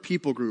conquer a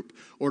people group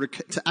or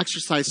to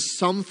exercise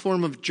some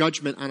form of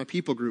judgment on a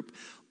people group,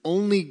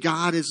 only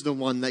God is the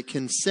one that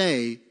can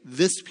say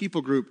this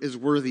people group is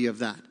worthy of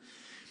that.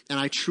 And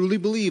I truly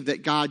believe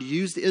that God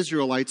used the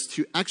Israelites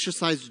to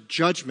exercise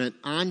judgment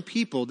on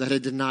people that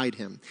had denied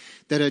him,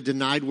 that had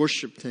denied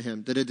worship to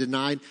him, that had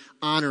denied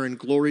honor and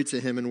glory to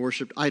him and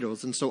worshiped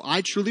idols. And so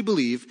I truly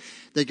believe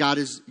that God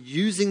is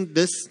using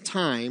this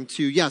time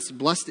to, yes,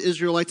 bless the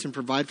Israelites and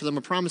provide for them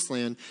a promised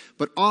land,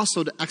 but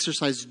also to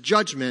exercise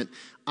judgment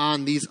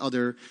on these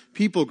other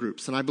people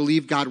groups. And I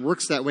believe God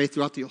works that way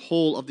throughout the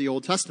whole of the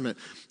Old Testament.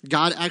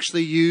 God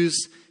actually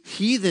used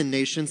heathen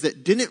nations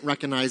that didn't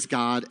recognize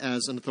God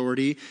as an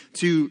authority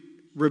to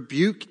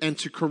rebuke and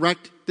to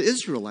correct the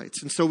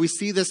Israelites. And so we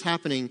see this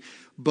happening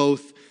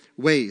both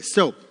ways.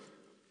 So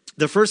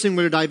the first thing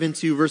we're going to dive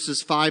into,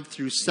 verses 5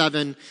 through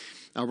 7,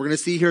 we're going to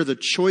see here the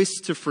choice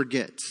to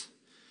forget.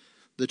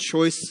 The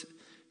choice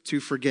to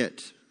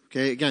forget.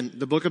 Okay, again,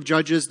 the book of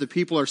Judges, the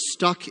people are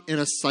stuck in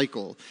a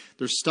cycle.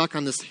 They're stuck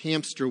on this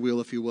hamster wheel,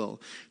 if you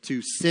will,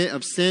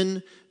 of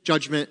sin,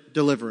 judgment,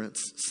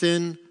 deliverance.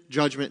 Sin,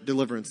 judgment,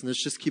 deliverance. And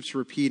this just keeps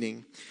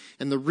repeating.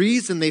 And the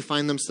reason they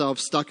find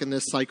themselves stuck in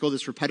this cycle,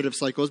 this repetitive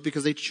cycle, is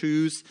because they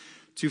choose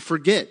to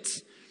forget.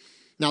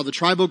 Now, the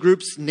tribal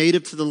groups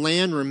native to the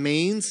land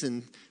remains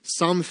in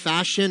some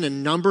fashion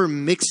and number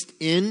mixed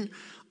in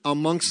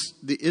amongst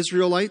the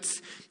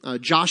Israelites.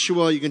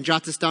 Joshua, you can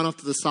jot this down off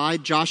to the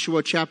side.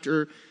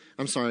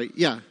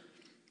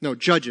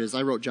 Judges.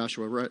 I wrote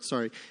Joshua, right?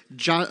 Sorry.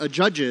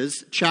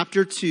 Judges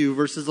chapter 2,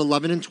 verses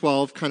 11 and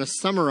 12 kind of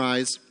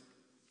summarize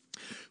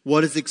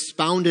what is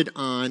expounded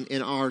on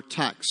in our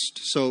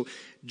text. So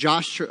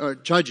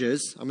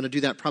Judges, I'm going to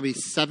do that probably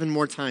 7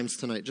 more times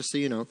tonight, just so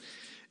you know.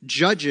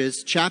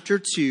 Judges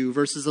chapter 2,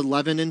 verses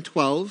 11 and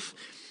 12.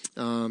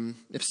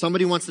 If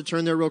somebody wants to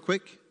turn there real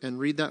quick and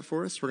read that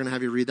for us, we're going to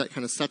have you read that.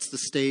 Kind of sets the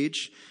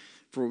stage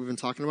for what we've been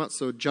talking about.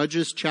 So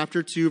Judges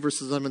chapter 2,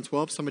 verses 11 and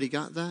 12. Somebody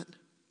got that?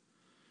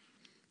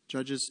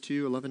 Judges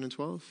 2, 11 and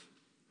 12.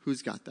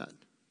 Who's got that?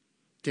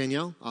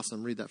 Danielle?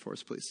 Awesome. Read that for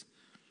us, please.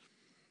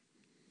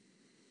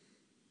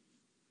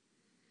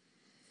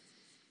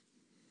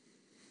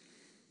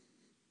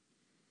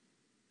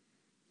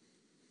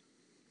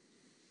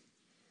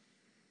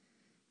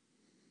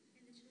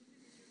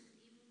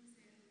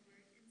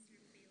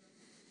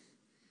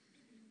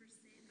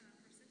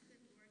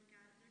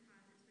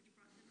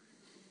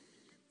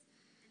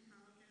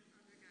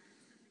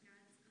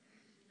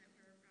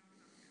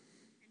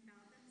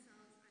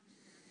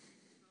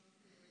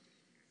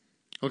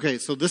 Okay,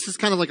 so this is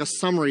kind of like a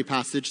summary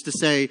passage to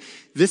say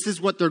this is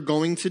what they're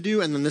going to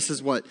do, and then this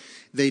is what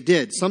they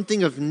did.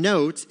 Something of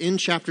note in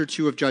chapter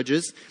 2 of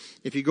Judges,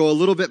 if you go a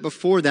little bit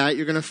before that,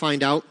 you're going to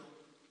find out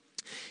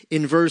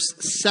in verse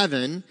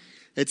 7,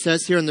 it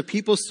says here, "And the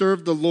people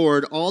served the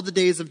Lord all the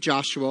days of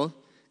Joshua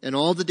and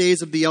all the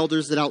days of the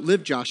elders that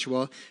outlived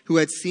Joshua, who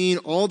had seen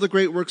all the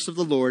great works of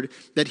the Lord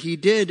that he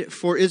did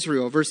for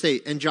Israel." Verse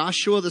 8, "And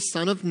Joshua the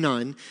son of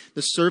Nun,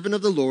 the servant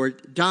of the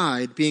Lord,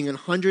 died, being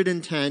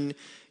 110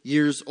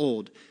 years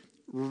old."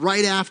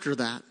 Right after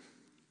that,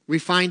 We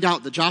find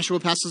out that Joshua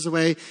passes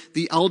away.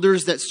 The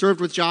elders that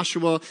served with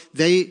Joshua,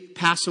 they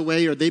pass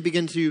away or they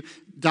begin to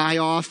die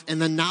off.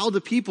 And then now the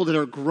people that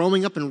are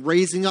growing up and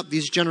raising up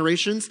these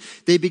generations,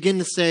 they begin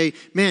to say,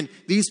 man,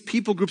 these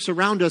people groups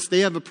around us, they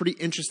have a pretty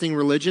interesting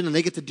religion and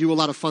they get to do a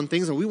lot of fun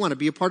things and we want to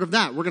be a part of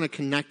that. We're going to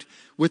connect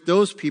with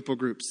those people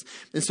groups.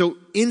 And so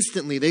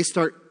instantly they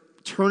start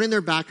turning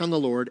their back on the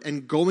Lord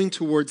and going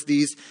towards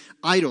these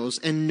idols.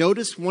 And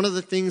notice one of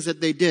the things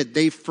that they did.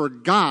 They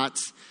forgot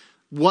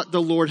what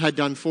the Lord had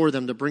done for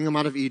them to bring them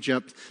out of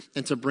Egypt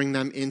and to bring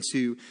them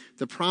into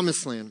the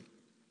promised land.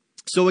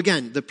 So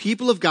again, the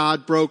people of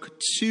God broke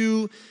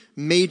two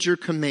major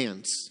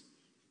commands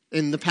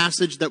in the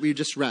passage that we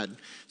just read.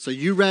 So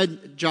you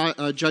read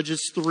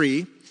Judges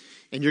 3,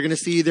 and you're going to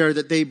see there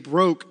that they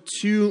broke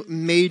two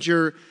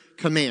major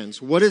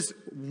commands. What is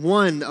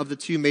one of the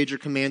two major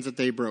commands that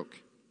they broke?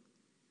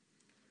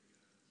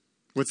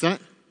 What's that?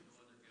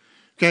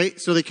 Okay,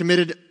 so they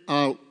committed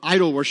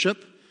idol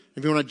worship.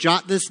 If you want to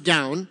jot this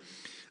down,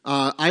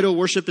 idol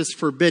worship is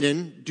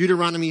forbidden.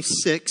 Deuteronomy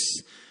 6,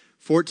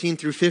 14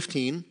 through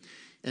 15.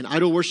 And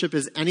idol worship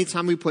is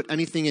anytime we put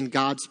anything in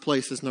God's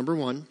place is number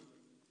one.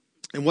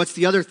 And what's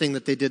the other thing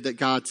that they did that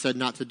God said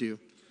not to do?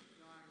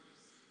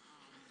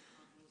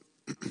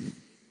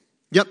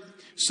 Yep.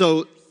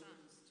 So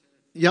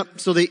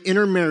they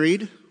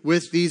intermarried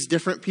with these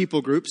different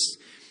people groups.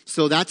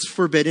 So that's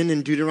forbidden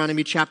in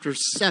Deuteronomy chapter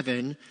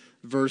 7,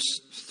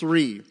 verse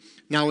 3.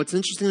 Now, it's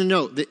interesting to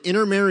note that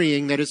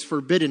intermarrying that is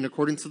forbidden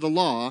according to the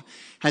law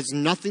has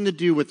nothing to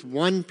do with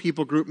one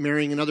people group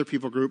marrying another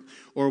people group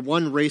or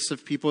one race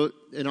of people,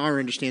 in our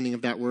understanding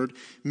of that word,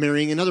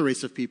 marrying another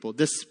race of people.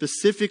 This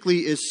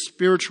specifically is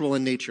spiritual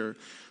in nature.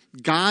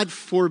 God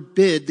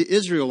forbid the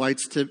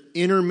Israelites to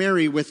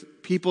intermarry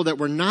with people that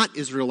were not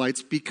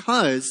Israelites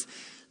because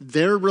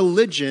their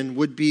religion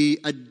would be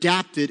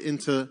adapted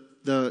into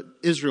the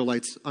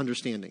Israelites'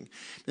 understanding.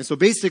 And so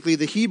basically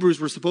the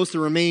Hebrews were supposed to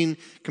remain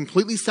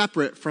completely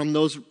separate from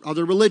those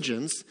other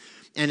religions.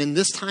 And in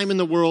this time in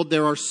the world,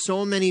 there are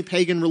so many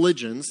pagan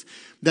religions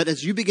that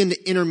as you begin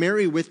to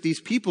intermarry with these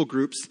people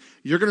groups,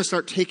 you're going to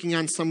start taking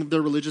on some of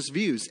their religious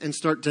views and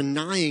start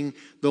denying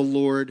the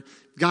Lord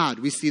God.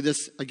 We see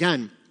this,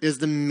 again, is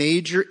the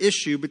major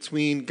issue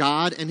between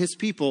God and his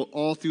people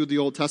all through the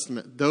Old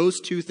Testament. Those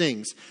two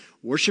things,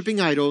 worshiping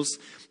idols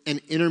and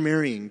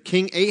intermarrying.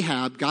 King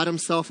Ahab got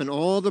himself in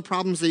all the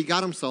problems that he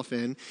got himself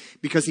in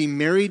because he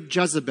married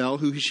Jezebel,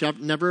 who he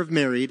should never have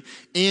married,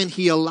 and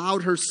he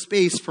allowed her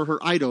space for her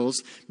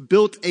idols,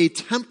 built a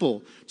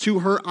temple to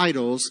her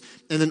idols,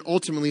 and then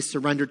ultimately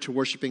surrendered to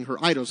worshiping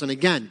her idols. And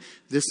again,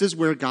 this is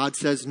where God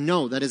says,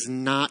 no, that is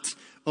not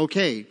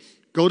okay.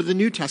 Go to the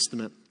New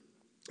Testament.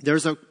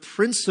 There's a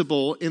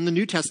principle in the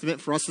New Testament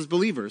for us as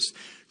believers.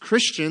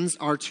 Christians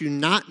are to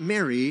not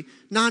marry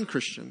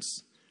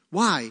non-Christians.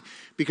 Why?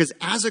 Because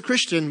as a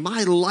Christian,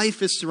 my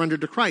life is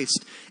surrendered to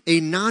Christ. A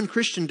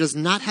non-Christian does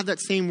not have that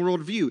same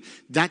worldview,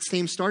 that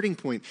same starting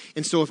point.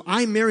 And so if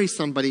I marry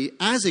somebody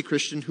as a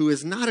Christian who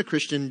is not a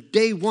Christian,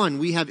 day one,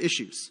 we have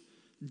issues.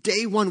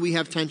 Day one, we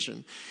have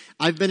tension.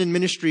 I've been in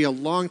ministry a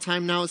long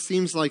time now. It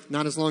seems like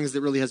not as long as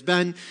it really has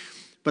been.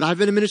 But I've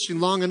been in ministry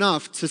long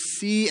enough to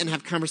see and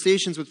have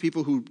conversations with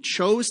people who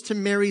chose to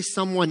marry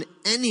someone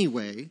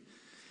anyway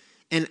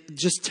and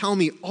just tell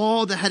me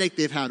all the headache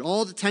they've had,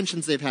 all the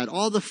tensions they've had,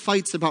 all the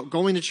fights about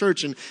going to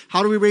church and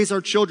how do we raise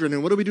our children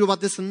and what do we do about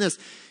this and this.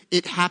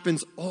 It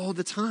happens all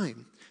the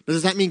time. But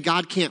does that mean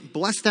God can't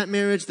bless that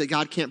marriage, that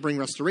God can't bring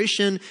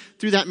restoration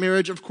through that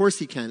marriage? Of course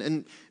he can.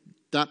 And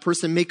that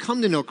person may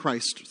come to know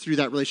Christ through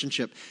that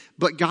relationship.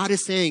 But God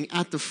is saying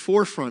at the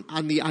forefront,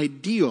 on the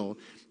ideal,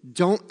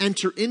 don't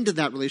enter into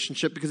that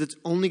relationship because it's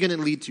only going to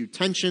lead to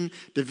tension,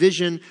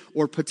 division,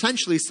 or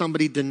potentially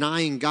somebody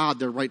denying God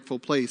their rightful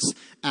place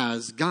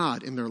as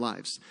God in their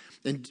lives.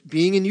 And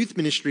being in youth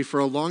ministry for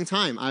a long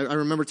time, I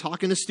remember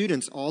talking to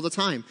students all the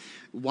time.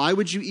 Why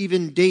would you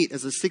even date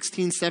as a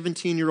 16,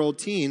 17-year-old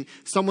teen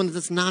someone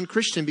that's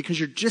non-Christian? Because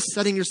you're just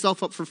setting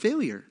yourself up for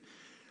failure.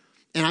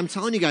 And I'm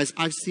telling you guys,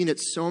 I've seen it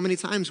so many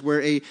times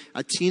where a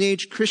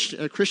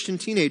Christian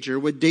teenager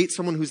would date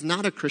someone who's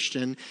not a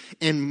Christian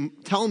and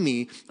tell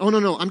me, oh,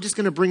 no, I'm just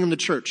going to bring him to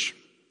church.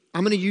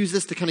 I'm going to use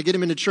this to kind of get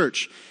him into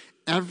church.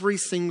 Every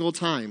single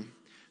time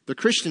the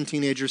Christian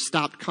teenager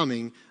stopped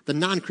coming, the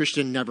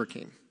non-Christian never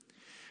came.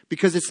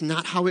 Because it's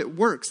not how it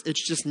works.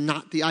 It's just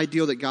not the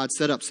ideal that God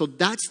set up. So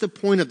that's the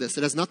point of this.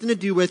 It has nothing to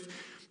do with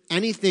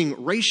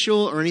anything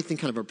racial or anything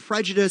kind of a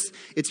prejudice.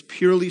 It's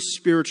purely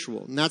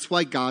spiritual. And that's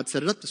why God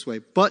set it up this way.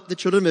 But the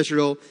children of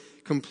Israel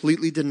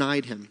completely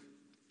denied him.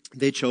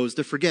 They chose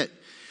to forget.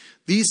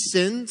 These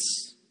sins,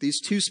 these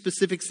two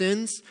specific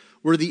sins,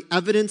 were the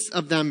evidence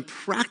of them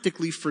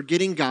practically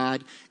forgetting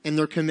God and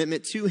their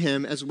commitment to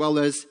him as well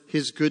as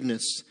his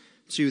goodness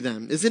to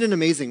them. Isn't it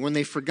amazing? When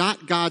they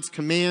forgot God's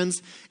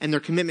commands and their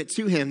commitment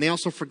to him, they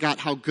also forgot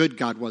how good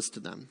God was to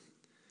them.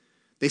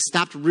 They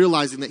stopped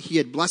realizing that he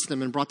had blessed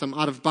them and brought them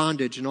out of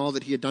bondage and all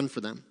that he had done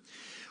for them.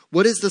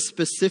 What is the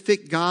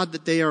specific God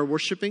that they are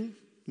worshiping,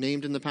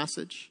 named in the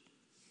passage?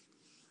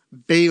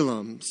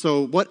 Balaam.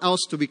 So what else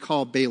do we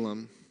call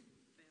Balaam?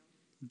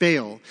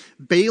 Baal.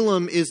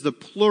 Balaam is the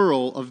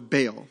plural of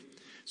Baal.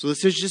 So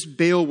this is just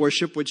Baal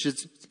worship, which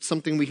is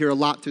something we hear a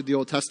lot through the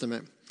Old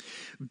Testament.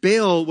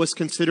 Baal was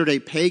considered a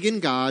pagan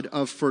god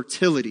of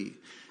fertility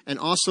and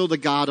also the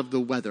god of the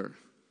weather.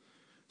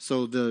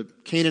 So the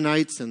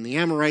Canaanites and the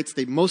Amorites,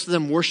 most of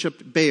them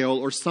worshiped Baal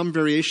or some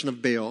variation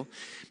of Baal.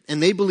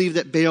 And they believed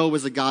that Baal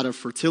was a god of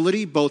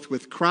fertility, both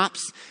with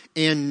crops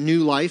and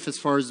new life as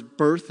far as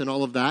birth and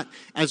all of that,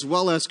 as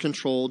well as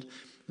controlled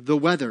the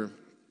weather.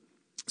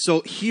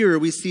 So here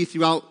we see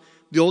throughout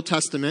the Old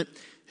Testament,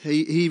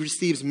 he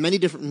receives many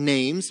different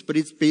names, but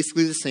it's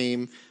basically the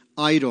same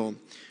idol.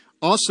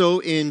 Also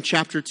in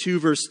chapter 2,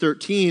 verse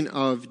 13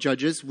 of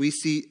Judges, we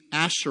see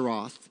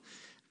Asheroth.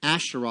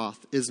 Asheroth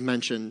is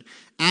mentioned.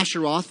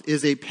 Asheroth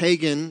is a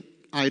pagan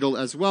idol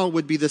as well,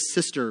 would be the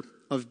sister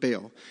of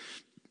Baal.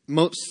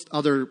 Most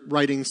other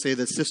writings say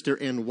the sister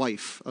and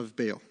wife of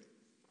Baal.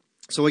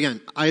 So again,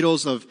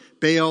 idols of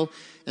Baal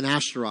and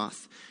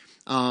Asheroth.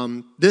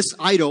 This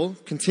idol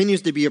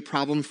continues to be a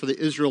problem for the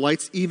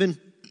Israelites even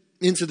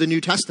into the New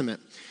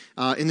Testament.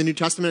 In the New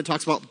Testament, it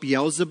talks about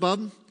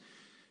Beelzebub.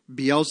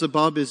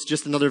 Beelzebub is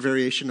just another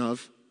variation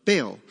of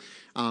Baal.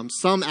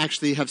 Some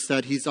actually have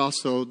said he's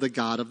also the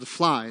god of the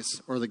flies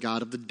or the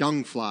god of the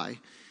dung fly,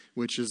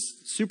 which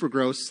is super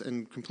gross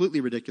and completely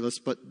ridiculous,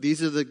 but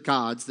these are the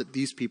gods that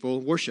these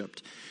people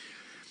worshipped.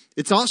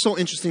 It's also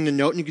interesting to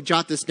note, and you can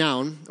jot this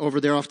down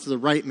over there off to the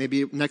right,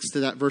 maybe next to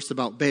that verse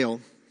about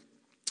Baal.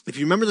 If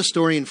you remember the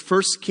story in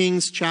 1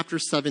 Kings chapter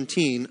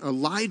 17,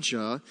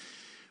 Elijah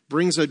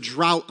brings a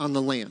drought on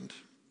the land.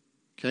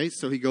 Okay,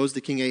 so he goes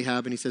to King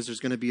Ahab and he says there's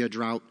going to be a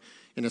drought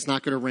and it's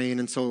not going to rain,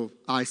 and so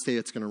I say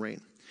it's going to rain.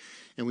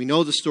 And we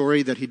know the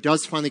story that he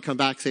does finally come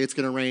back, say it's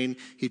going to rain.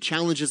 He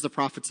challenges the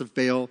prophets of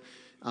Baal.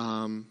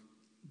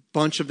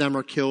 Bunch of them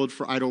are killed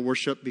for idol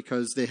worship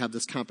because they have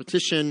this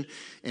competition,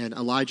 and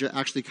Elijah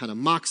actually kind of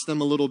mocks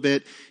them a little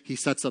bit. He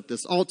sets up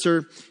this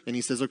altar and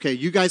he says, okay,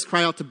 you guys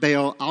cry out to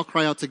Baal, I'll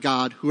cry out to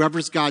God.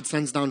 Whoever's God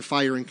sends down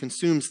fire and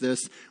consumes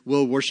this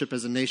will worship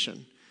as a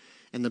nation.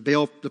 And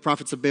the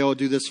prophets of Baal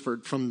do this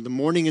from the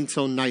morning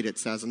until night, it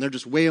says. And they're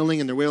just wailing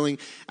and they're wailing.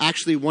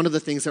 Actually, one of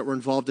the things that were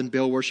involved in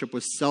Baal worship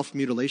was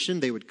self-mutilation.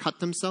 They would cut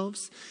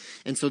themselves.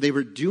 And so they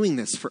were doing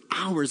this for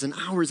hours and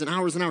hours and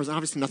hours and hours.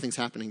 Obviously, nothing's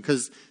happening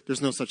because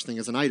there's no such thing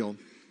as an idol.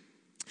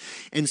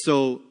 And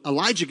so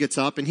Elijah gets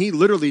up and he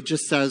literally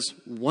just says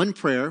one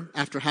prayer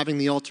after having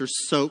the altar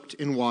soaked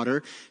in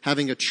water,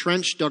 having a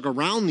trench dug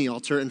around the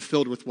altar and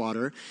filled with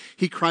water.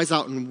 He cries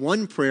out in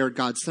one prayer,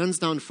 God sends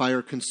down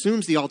fire,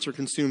 consumes the altar,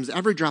 consumes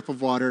every drop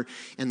of water,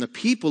 and the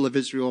people of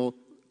Israel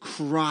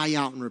cry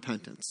out in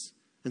repentance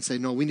and say,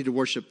 no, we need to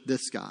worship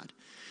this God.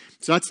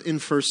 So that's in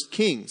 1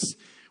 Kings.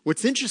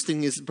 What's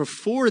interesting is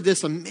before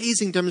this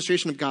amazing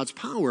demonstration of God's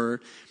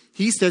power,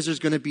 he says there's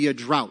going to be a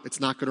drought. It's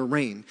not going to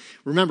rain.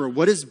 Remember,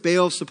 what is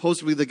Baal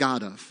supposedly the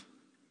god of?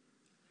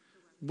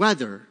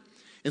 Weather.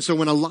 And so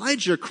when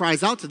Elijah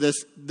cries out to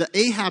this, the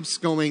Ahab's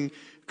going,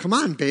 come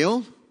on,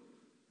 Baal.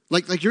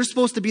 Like you're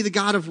supposed to be the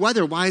god of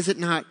weather. Why is it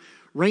not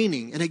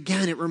raining? And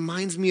again, it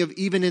reminds me of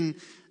even in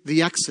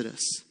the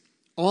Exodus.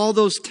 All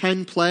those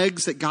 10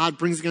 plagues that God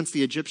brings against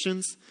the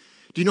Egyptians.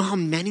 Do you know how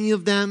many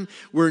of them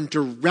were in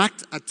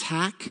direct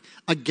attack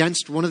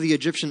against one of the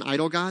Egyptian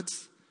idol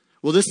gods?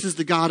 Well, this is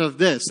the God of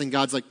this. And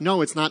God's like,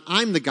 no, it's not.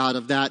 I'm the God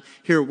of that.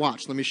 Here,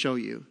 watch. Let me show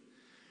you.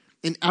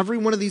 In every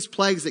one of these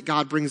plagues that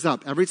God brings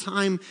up, every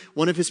time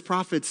one of his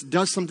prophets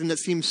does something that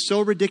seems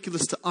so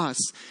ridiculous to us,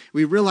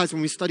 we realize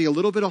when we study a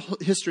little bit of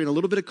history and a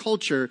little bit of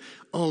culture,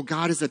 oh,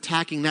 God is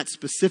attacking that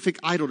specific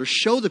idol to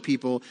show the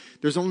people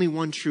there's only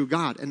one true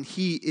God, and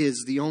he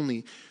is the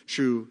only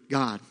true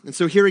God. And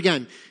so here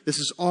again, this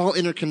is all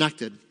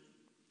interconnected.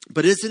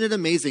 But isn't it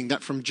amazing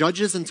that from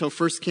Judges until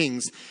 1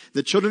 Kings,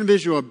 the children of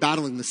Israel are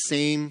battling the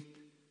same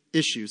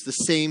issues, the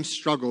same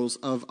struggles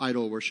of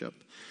idol worship.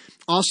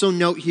 Also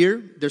note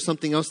here, there's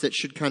something else that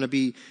should kind of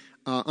be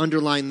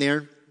underlined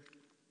there.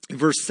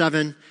 Verse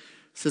 7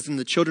 says, and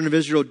the children of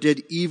Israel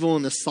did evil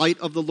in the sight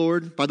of the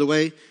Lord. By the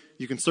way,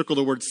 you can circle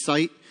the word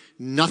sight.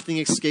 Nothing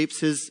escapes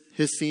his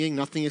seeing.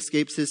 Nothing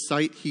escapes his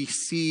sight. He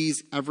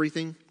sees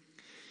everything.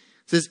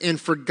 It says, and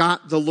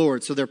forgot the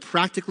Lord. So they're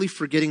practically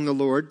forgetting the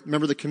Lord.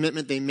 Remember the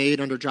commitment they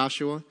made under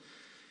Joshua? It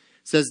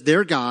says,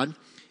 their God,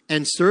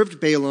 and served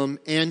Balaam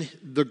and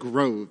the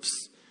groves.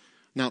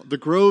 Now, the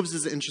groves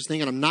is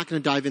interesting, and I'm not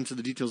going to dive into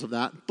the details of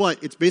that,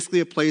 but it's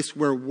basically a place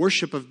where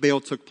worship of Baal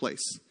took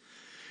place.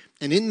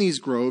 And in these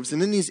groves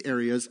and in these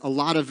areas, a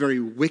lot of very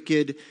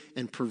wicked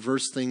and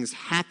perverse things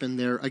happen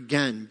there.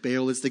 Again,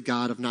 Baal is the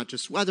god of not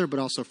just weather, but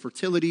also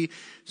fertility.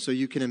 So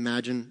you can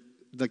imagine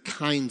the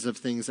kinds of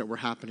things that were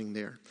happening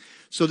there.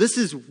 So this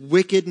is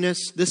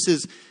wickedness. This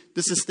is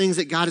things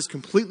that God has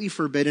completely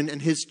forbidden,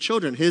 and his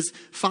children, his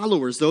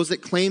followers, those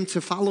that claim to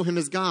follow him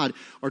as God,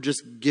 are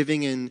just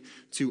giving in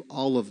to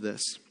all of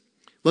this.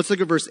 Let's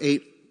look at verse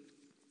 8,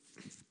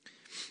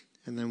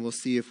 and then we'll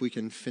see if we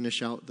can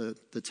finish out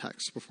the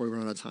text before we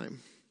run out of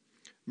time.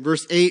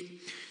 Verse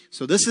 8,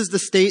 so this is the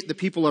state the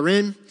people are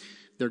in.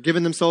 They're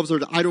giving themselves over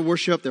to idol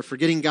worship. They're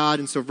forgetting God.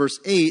 And so verse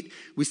 8,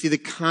 we see the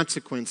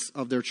consequence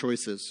of their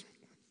choices.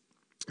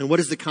 And what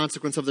is the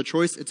consequence of the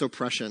choice? It's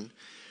oppression.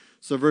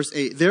 So verse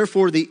 8,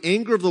 therefore the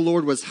anger of the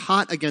Lord was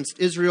hot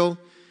against Israel,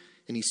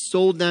 and he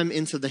sold them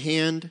into the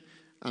hand.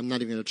 I'm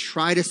not even going to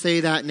try to say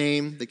that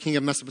name, the king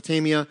of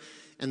Mesopotamia.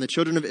 And the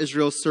children of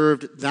Israel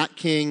served that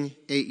king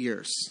 8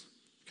 years.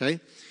 Okay?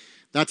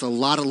 That's a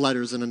lot of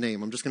letters in a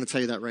name. I'm just going to tell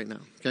you that right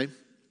now. Okay?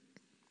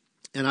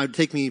 And it would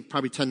take me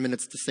probably 10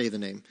 minutes to say the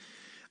name.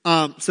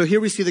 So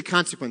here we see the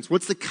consequence.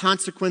 What's the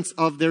consequence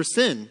of their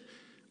sin?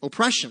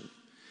 Oppression.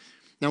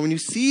 Now, when you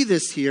see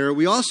this here,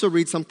 we also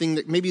read something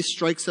that maybe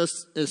strikes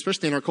us,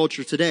 especially in our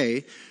culture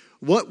today.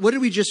 What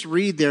did we just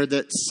read there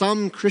that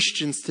some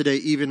Christians today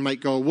even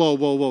might go,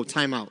 whoa,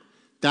 time out.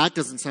 That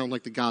doesn't sound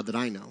like the God that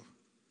I know.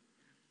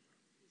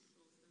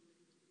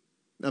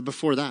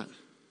 Before that.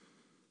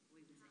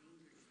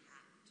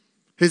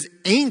 His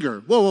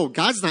anger. Whoa,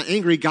 God's not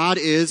angry. God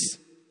is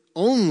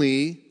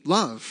only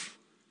love.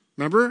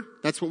 Remember?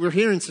 That's what we're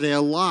hearing today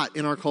a lot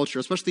in our culture,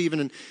 especially even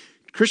in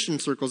Christian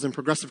circles and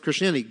progressive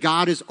Christianity.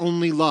 God is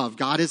only love.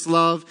 God is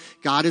love.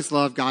 God is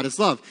love. God is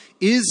love.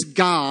 Is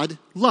God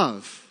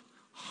love?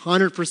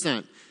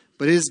 100%.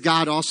 But is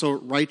God also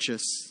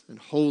righteous and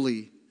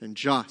holy and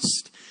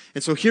just?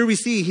 And so here we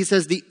see, he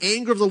says, the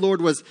anger of the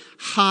Lord was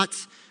hot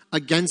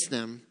against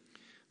them.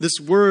 This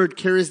word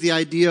carries the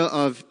idea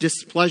of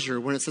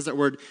displeasure. When it says that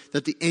word,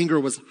 that the anger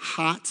was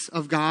hot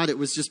of God, it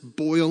was just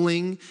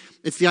boiling.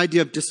 It's the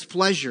idea of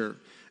displeasure,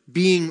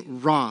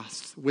 being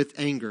wroth with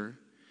anger.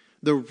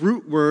 The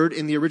root word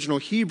in the original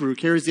Hebrew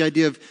carries the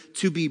idea of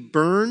to be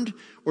burned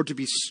or to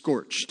be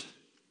scorched.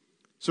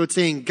 So it's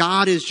saying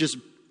God is just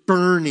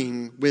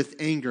burning with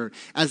anger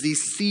as he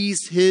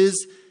sees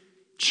his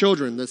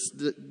children,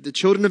 the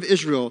children of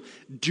Israel,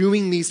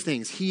 doing these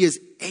things. He is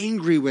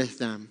angry with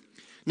them.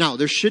 Now,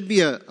 there should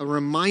be a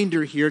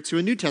reminder here to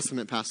a New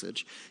Testament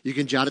passage. You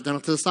can jot it down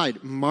to the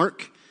side.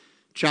 Mark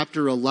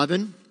chapter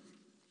 11.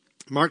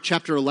 Mark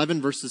chapter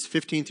 11, verses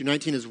 15 through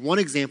 19 is one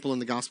example in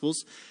the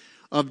Gospels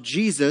of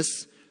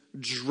Jesus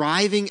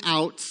driving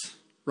out,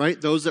 right,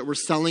 those that were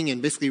selling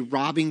and basically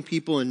robbing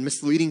people and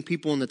misleading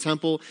people in the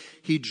temple.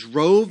 He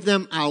drove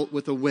them out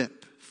with a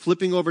whip,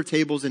 flipping over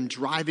tables and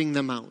driving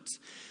them out.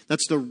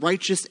 That's the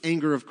righteous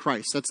anger of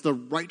Christ. That's the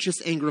righteous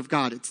anger of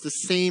God. It's the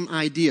same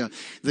idea.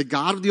 The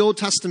God of the Old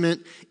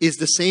Testament is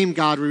the same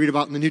God we read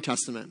about in the New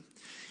Testament.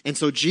 And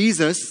so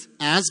Jesus,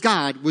 as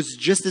God, was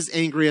just as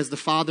angry as the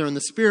Father and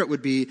the Spirit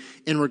would be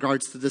in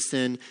regards to the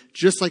sin,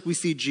 just like we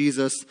see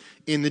Jesus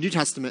in the New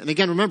Testament. And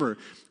again, remember,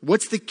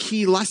 what's the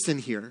key lesson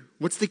here?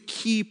 What's the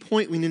key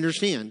point we need to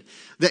understand?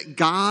 That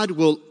God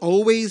will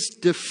always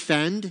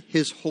defend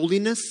his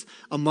holiness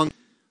among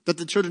that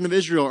the children of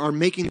Israel are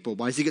making people.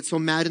 Why does he get so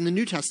mad in the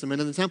New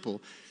Testament in the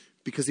temple?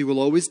 Because he will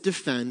always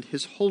defend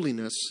his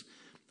holiness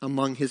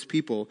among his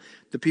people.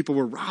 The people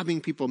were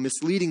robbing people,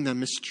 misleading them,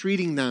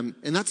 mistreating them.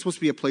 And that's supposed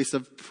to be a place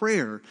of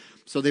prayer.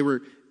 So they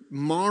were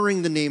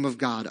marring the name of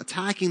God,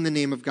 attacking the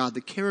name of God,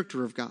 the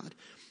character of God.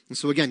 And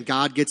so again,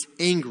 God gets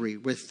angry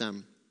with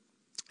them.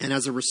 And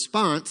as a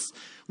response,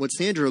 what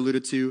Sandra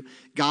alluded to,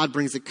 God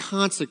brings a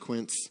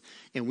consequence.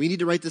 And we need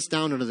to write this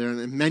down under there.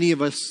 And many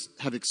of us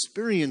have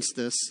experienced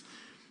this.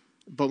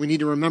 But we need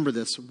to remember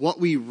this. What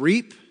we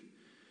reap,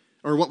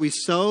 or what we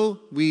sow,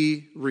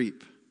 we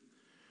reap.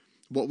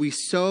 What we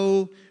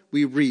sow,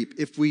 we reap.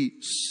 If we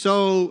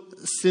sow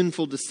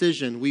sinful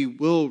decision, we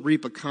will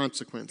reap a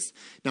consequence.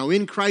 Now,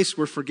 in Christ,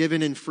 we're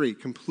forgiven and free.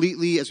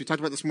 Completely, as we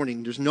talked about this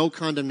morning, there's no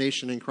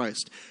condemnation in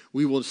Christ.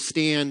 We will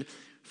stand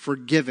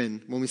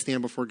forgiven when we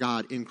stand before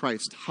God in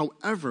Christ.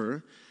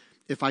 However,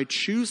 if I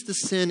choose to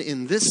sin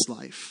in this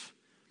life,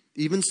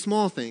 even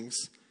small things,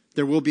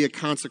 there will be a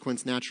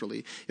consequence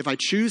naturally. If I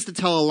choose to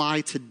tell a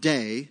lie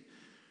today,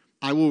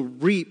 I will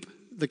reap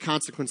the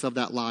consequence of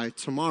that lie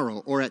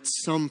tomorrow or at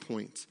some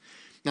point.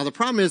 Now, the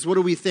problem is, what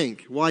do we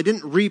think? Well, I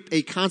didn't reap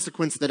a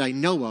consequence that I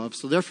know of,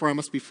 so therefore I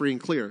must be free and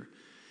clear.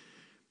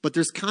 But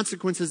there's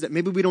consequences that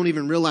maybe we don't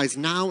even realize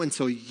now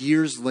until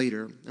years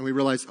later. And we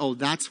realize, oh,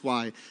 that's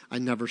why I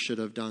never should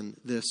have done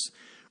this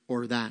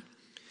or that.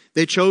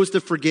 They chose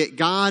to forget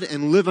God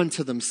and live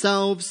unto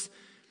themselves.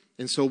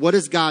 And so what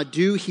does God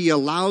do? He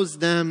allows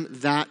them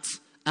that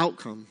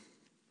outcome.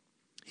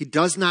 He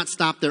does not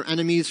stop their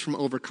enemies from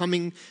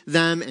overcoming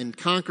them and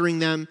conquering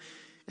them,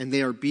 and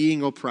they are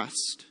being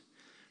oppressed.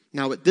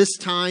 Now, at this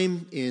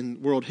time in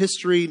world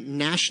history,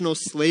 national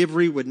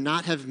slavery would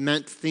not have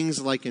meant things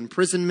like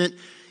imprisonment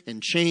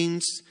and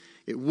chains.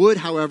 It would,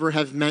 however,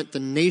 have meant the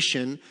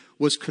nation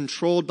was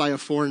controlled by a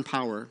foreign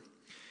power.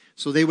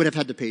 So they would have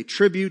had to pay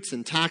tributes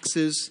and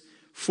taxes,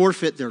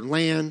 forfeit their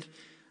land,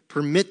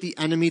 permit the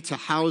enemy to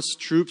house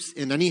troops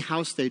in any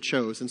house they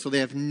chose. And so they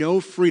have no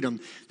freedom.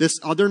 This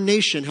other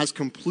nation has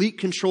complete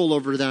control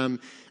over them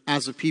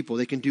as a people.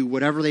 They can do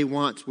whatever they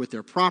want with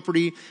their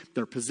property,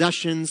 their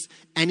possessions,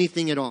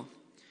 anything at all.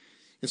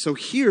 And so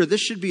here,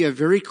 this should be a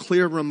very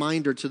clear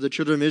reminder to the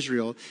children of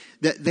Israel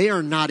that they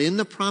are not in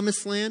the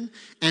promised land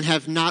and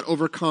have not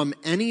overcome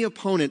any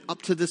opponent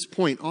up to this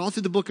point, all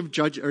through the book of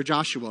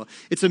Joshua.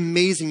 It's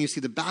amazing. You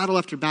see the battle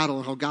after battle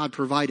and how God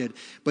provided.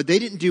 But they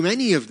didn't do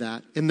any of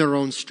that in their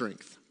own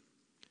strength.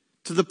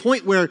 To the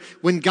point where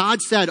when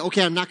God said,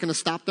 okay, I'm not going to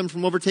stop them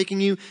from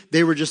overtaking you,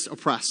 they were just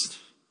oppressed.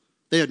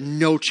 They had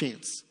no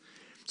chance.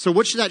 So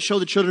what should that show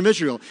the children of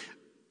Israel?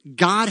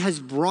 God has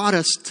brought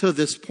us to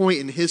this point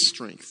in his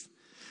strength.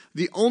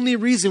 The only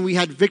reason we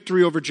had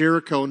victory over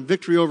Jericho and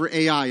victory over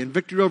Ai and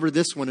victory over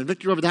this one and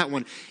victory over that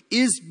one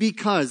is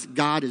because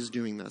God is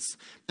doing this.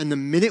 And the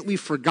minute we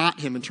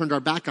forgot him and turned our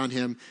back on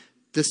him,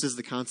 this is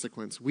the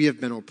consequence. We have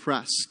been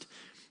oppressed.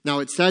 Now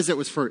it says it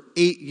was for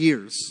 8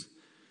 years.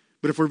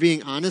 But if we're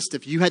being honest,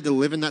 if you had to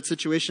live in that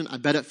situation, I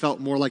bet it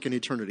felt more like an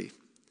eternity.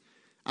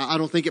 I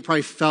don't think it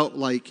probably felt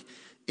like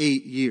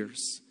 8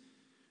 years.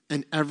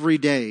 And every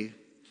day,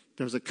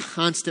 there's a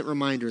constant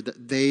reminder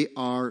that they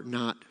are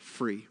not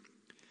free.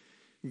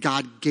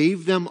 God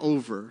gave them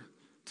over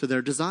to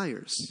their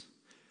desires.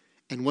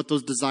 And what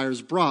those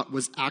desires brought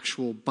was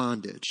actual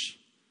bondage.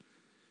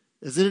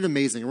 Isn't it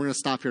amazing? We're going to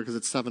stop here because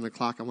it's 7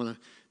 o'clock. I want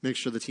to make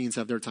sure the teens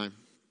have their time.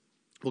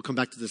 We'll come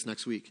back to this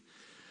next week.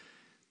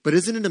 But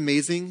isn't it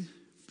amazing,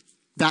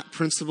 that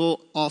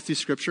principle all through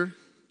Scripture?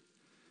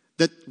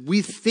 That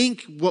we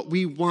think what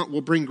we want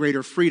will bring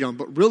greater freedom,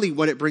 but really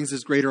what it brings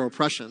is greater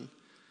oppression.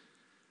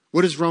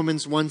 What does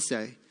Romans 1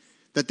 say?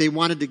 That they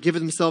wanted to give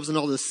themselves in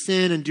all this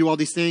sin and do all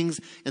these things.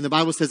 And the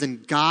Bible says,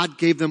 and God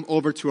gave them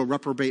over to a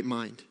reprobate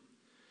mind.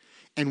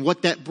 And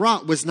what that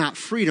brought was not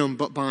freedom,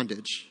 but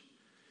bondage.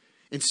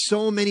 And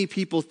so many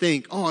people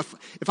think, oh,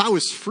 if I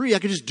was free, I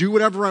could just do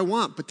whatever I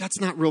want. But that's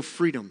not real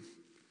freedom.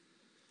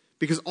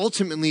 Because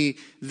ultimately,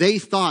 they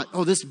thought,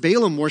 oh, this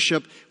Balaam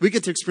worship, we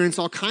get to experience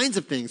all kinds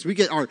of things. We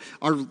get our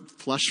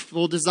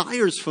fleshful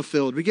desires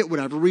fulfilled. We get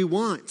whatever we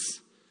want.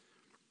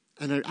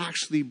 And it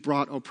actually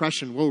brought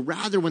oppression. Well,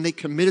 rather, when they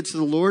committed to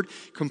the Lord,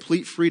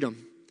 complete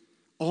freedom.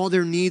 All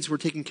their needs were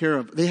taken care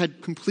of. They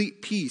had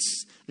complete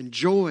peace and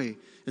joy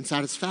and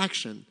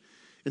satisfaction.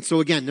 And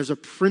so again, there's a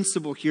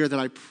principle here that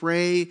I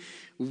pray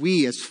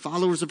we as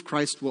followers of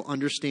Christ will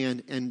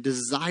understand and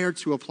desire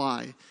to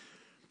apply.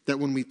 That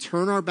when we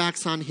turn our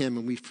backs on him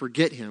and we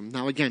forget him,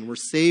 now again, we're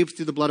saved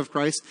through the blood of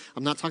Christ.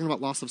 I'm not talking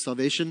about loss of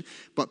salvation,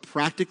 but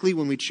practically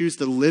when we choose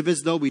to live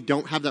as though we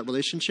don't have that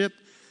relationship,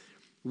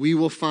 we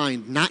will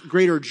find not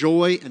greater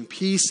joy and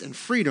peace and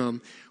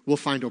freedom, we'll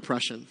find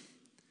oppression.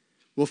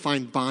 We'll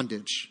find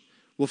bondage.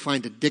 We'll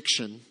find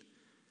addiction.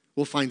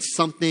 We'll find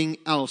something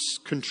else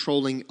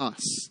controlling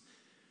us.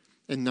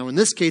 And now in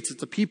this case,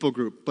 it's a people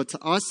group. But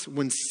to us,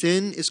 when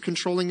sin is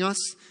controlling us,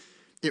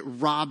 it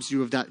robs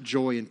you of that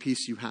joy and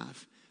peace you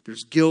have.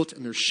 There's guilt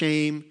and there's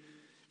shame.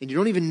 And you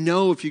don't even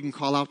know if you can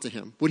call out to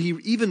him. Would he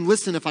even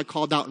listen if I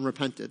called out and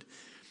repented?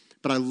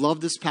 But I love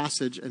this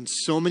passage and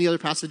so many other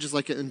passages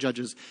like it in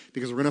Judges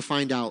because we're going to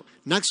find out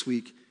next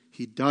week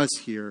he does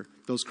hear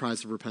those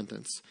cries of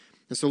repentance.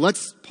 And so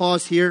let's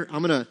pause here.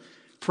 I'm going to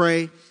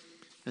pray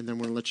and then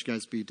we're going to let you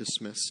guys be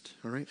dismissed.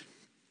 All right?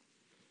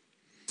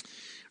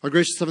 Our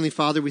gracious Heavenly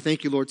Father, we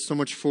thank you, Lord, so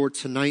much for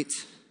tonight.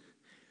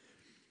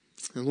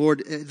 And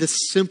Lord, this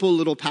simple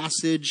little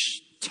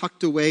passage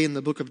tucked away in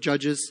the book of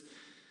Judges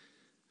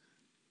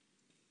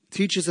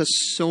teaches us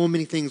so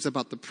many things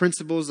about the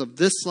principles of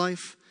this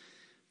life,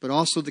 but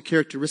also the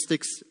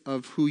characteristics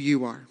of who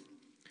you are.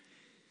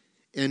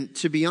 And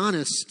to be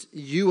honest,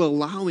 you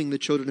allowing the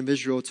children of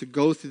Israel to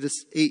go through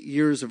this 8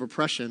 years of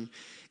oppression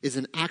is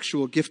an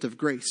actual gift of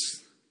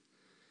grace.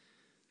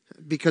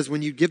 Because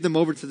when you give them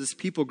over to this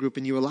people group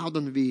and you allow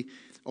them to be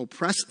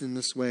oppressed in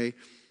this way,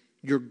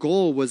 your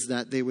goal was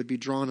that they would be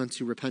drawn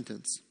unto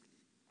repentance.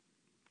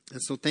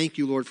 And so thank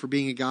you, Lord, for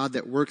being a God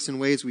that works in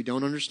ways we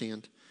don't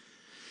understand.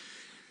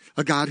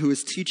 A God who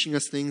is teaching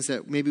us things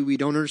that maybe we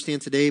don't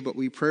understand today, but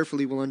we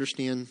prayerfully will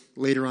understand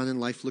later on in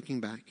life looking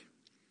back.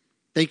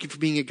 Thank you for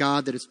being a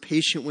God that is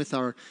patient with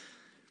our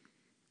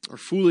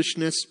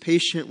foolishness,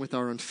 patient with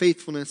our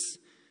unfaithfulness.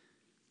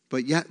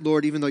 But yet,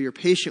 Lord, even though you're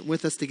patient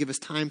with us to give us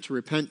time to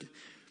repent,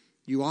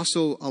 you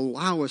also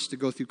allow us to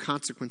go through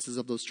consequences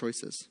of those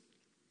choices.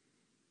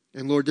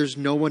 And Lord, there's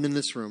no one in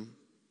this room,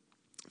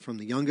 from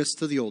the youngest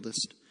to the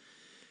oldest,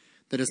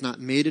 that has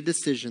not made a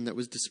decision that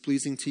was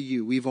displeasing to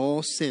you. We've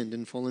all sinned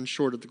and fallen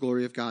short of the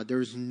glory of God.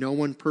 There is no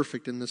one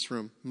perfect in this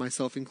room,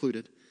 myself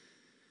included.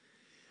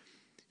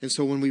 And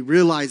so when we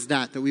realize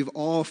that we've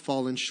all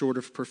fallen short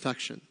of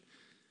perfection,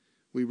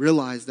 we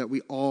realize that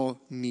we all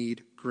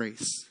need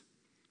grace.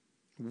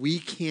 We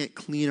can't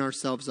clean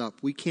ourselves up.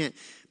 We can't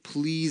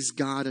please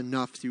God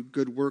enough through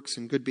good works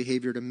and good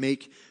behavior to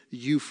make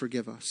you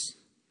forgive us.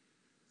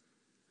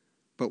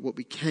 But what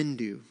we can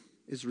do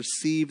is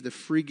receive the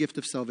free gift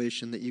of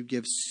salvation that you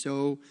give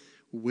so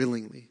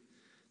willingly.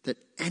 That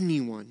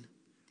anyone,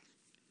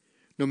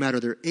 no matter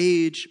their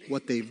age,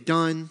 what they've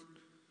done,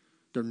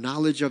 their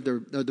knowledge of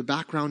the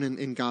background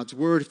in God's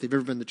word, if they've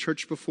ever been to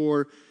church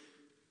before,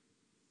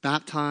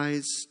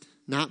 baptized,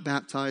 not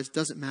baptized,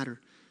 doesn't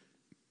matter.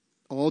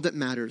 All that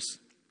matters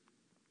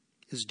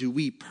is, do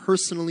we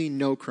personally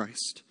know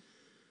Christ?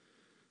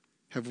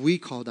 Have we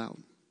called out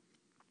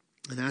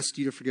and asked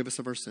you to forgive us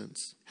of our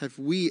sins? Have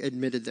we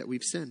admitted that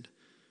we've sinned?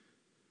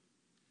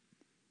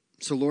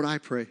 So Lord, I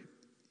pray,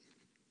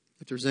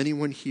 if there's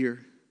anyone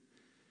here,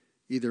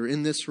 either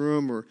in this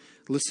room or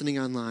listening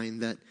online,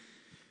 that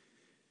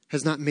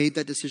has not made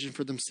that decision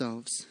for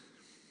themselves,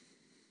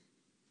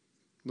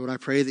 Lord, I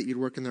pray that you'd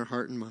work in their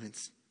heart and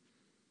minds.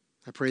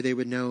 I pray they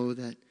would know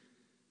that,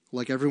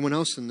 like everyone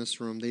else in this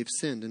room, they've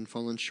sinned and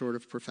fallen short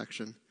of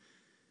perfection,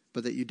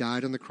 but that you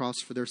died on the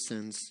cross for their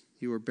sins.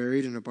 You were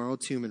buried in a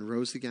borrowed tomb and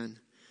rose again.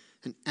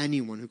 And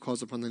anyone who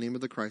calls upon the name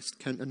of Christ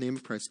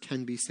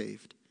can be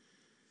saved.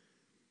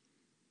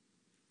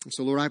 And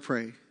so, Lord, I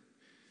pray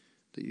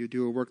that you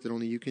do a work that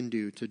only you can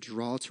do to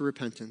draw to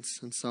repentance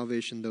and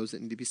salvation those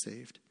that need to be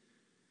saved.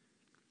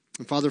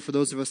 And Father, for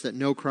those of us that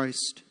know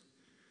Christ,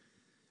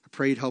 I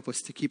pray you'd help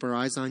us to keep our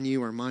eyes on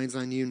you, our minds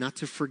on you, not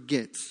to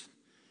forget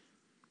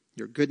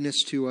your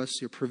goodness to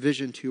us, your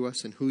provision to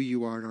us, and who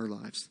you are in our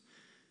lives,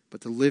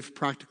 but to live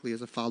practically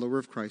as a follower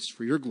of Christ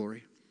for your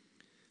glory.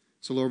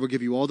 So, Lord, we'll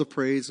give you all the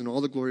praise and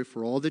all the glory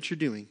for all that you're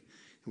doing.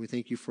 And we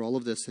thank you for all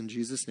of this in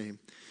Jesus' name.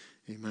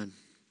 Amen.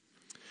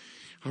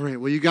 All right,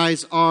 well, you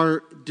guys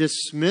are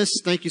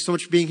dismissed. Thank you so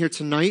much for being here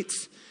tonight.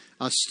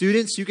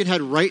 Students, you can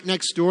head right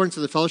next door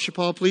into the fellowship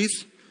hall,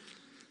 please.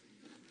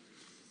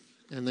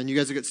 And then you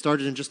guys will get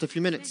started in just a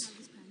few minutes.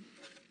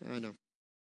 I know.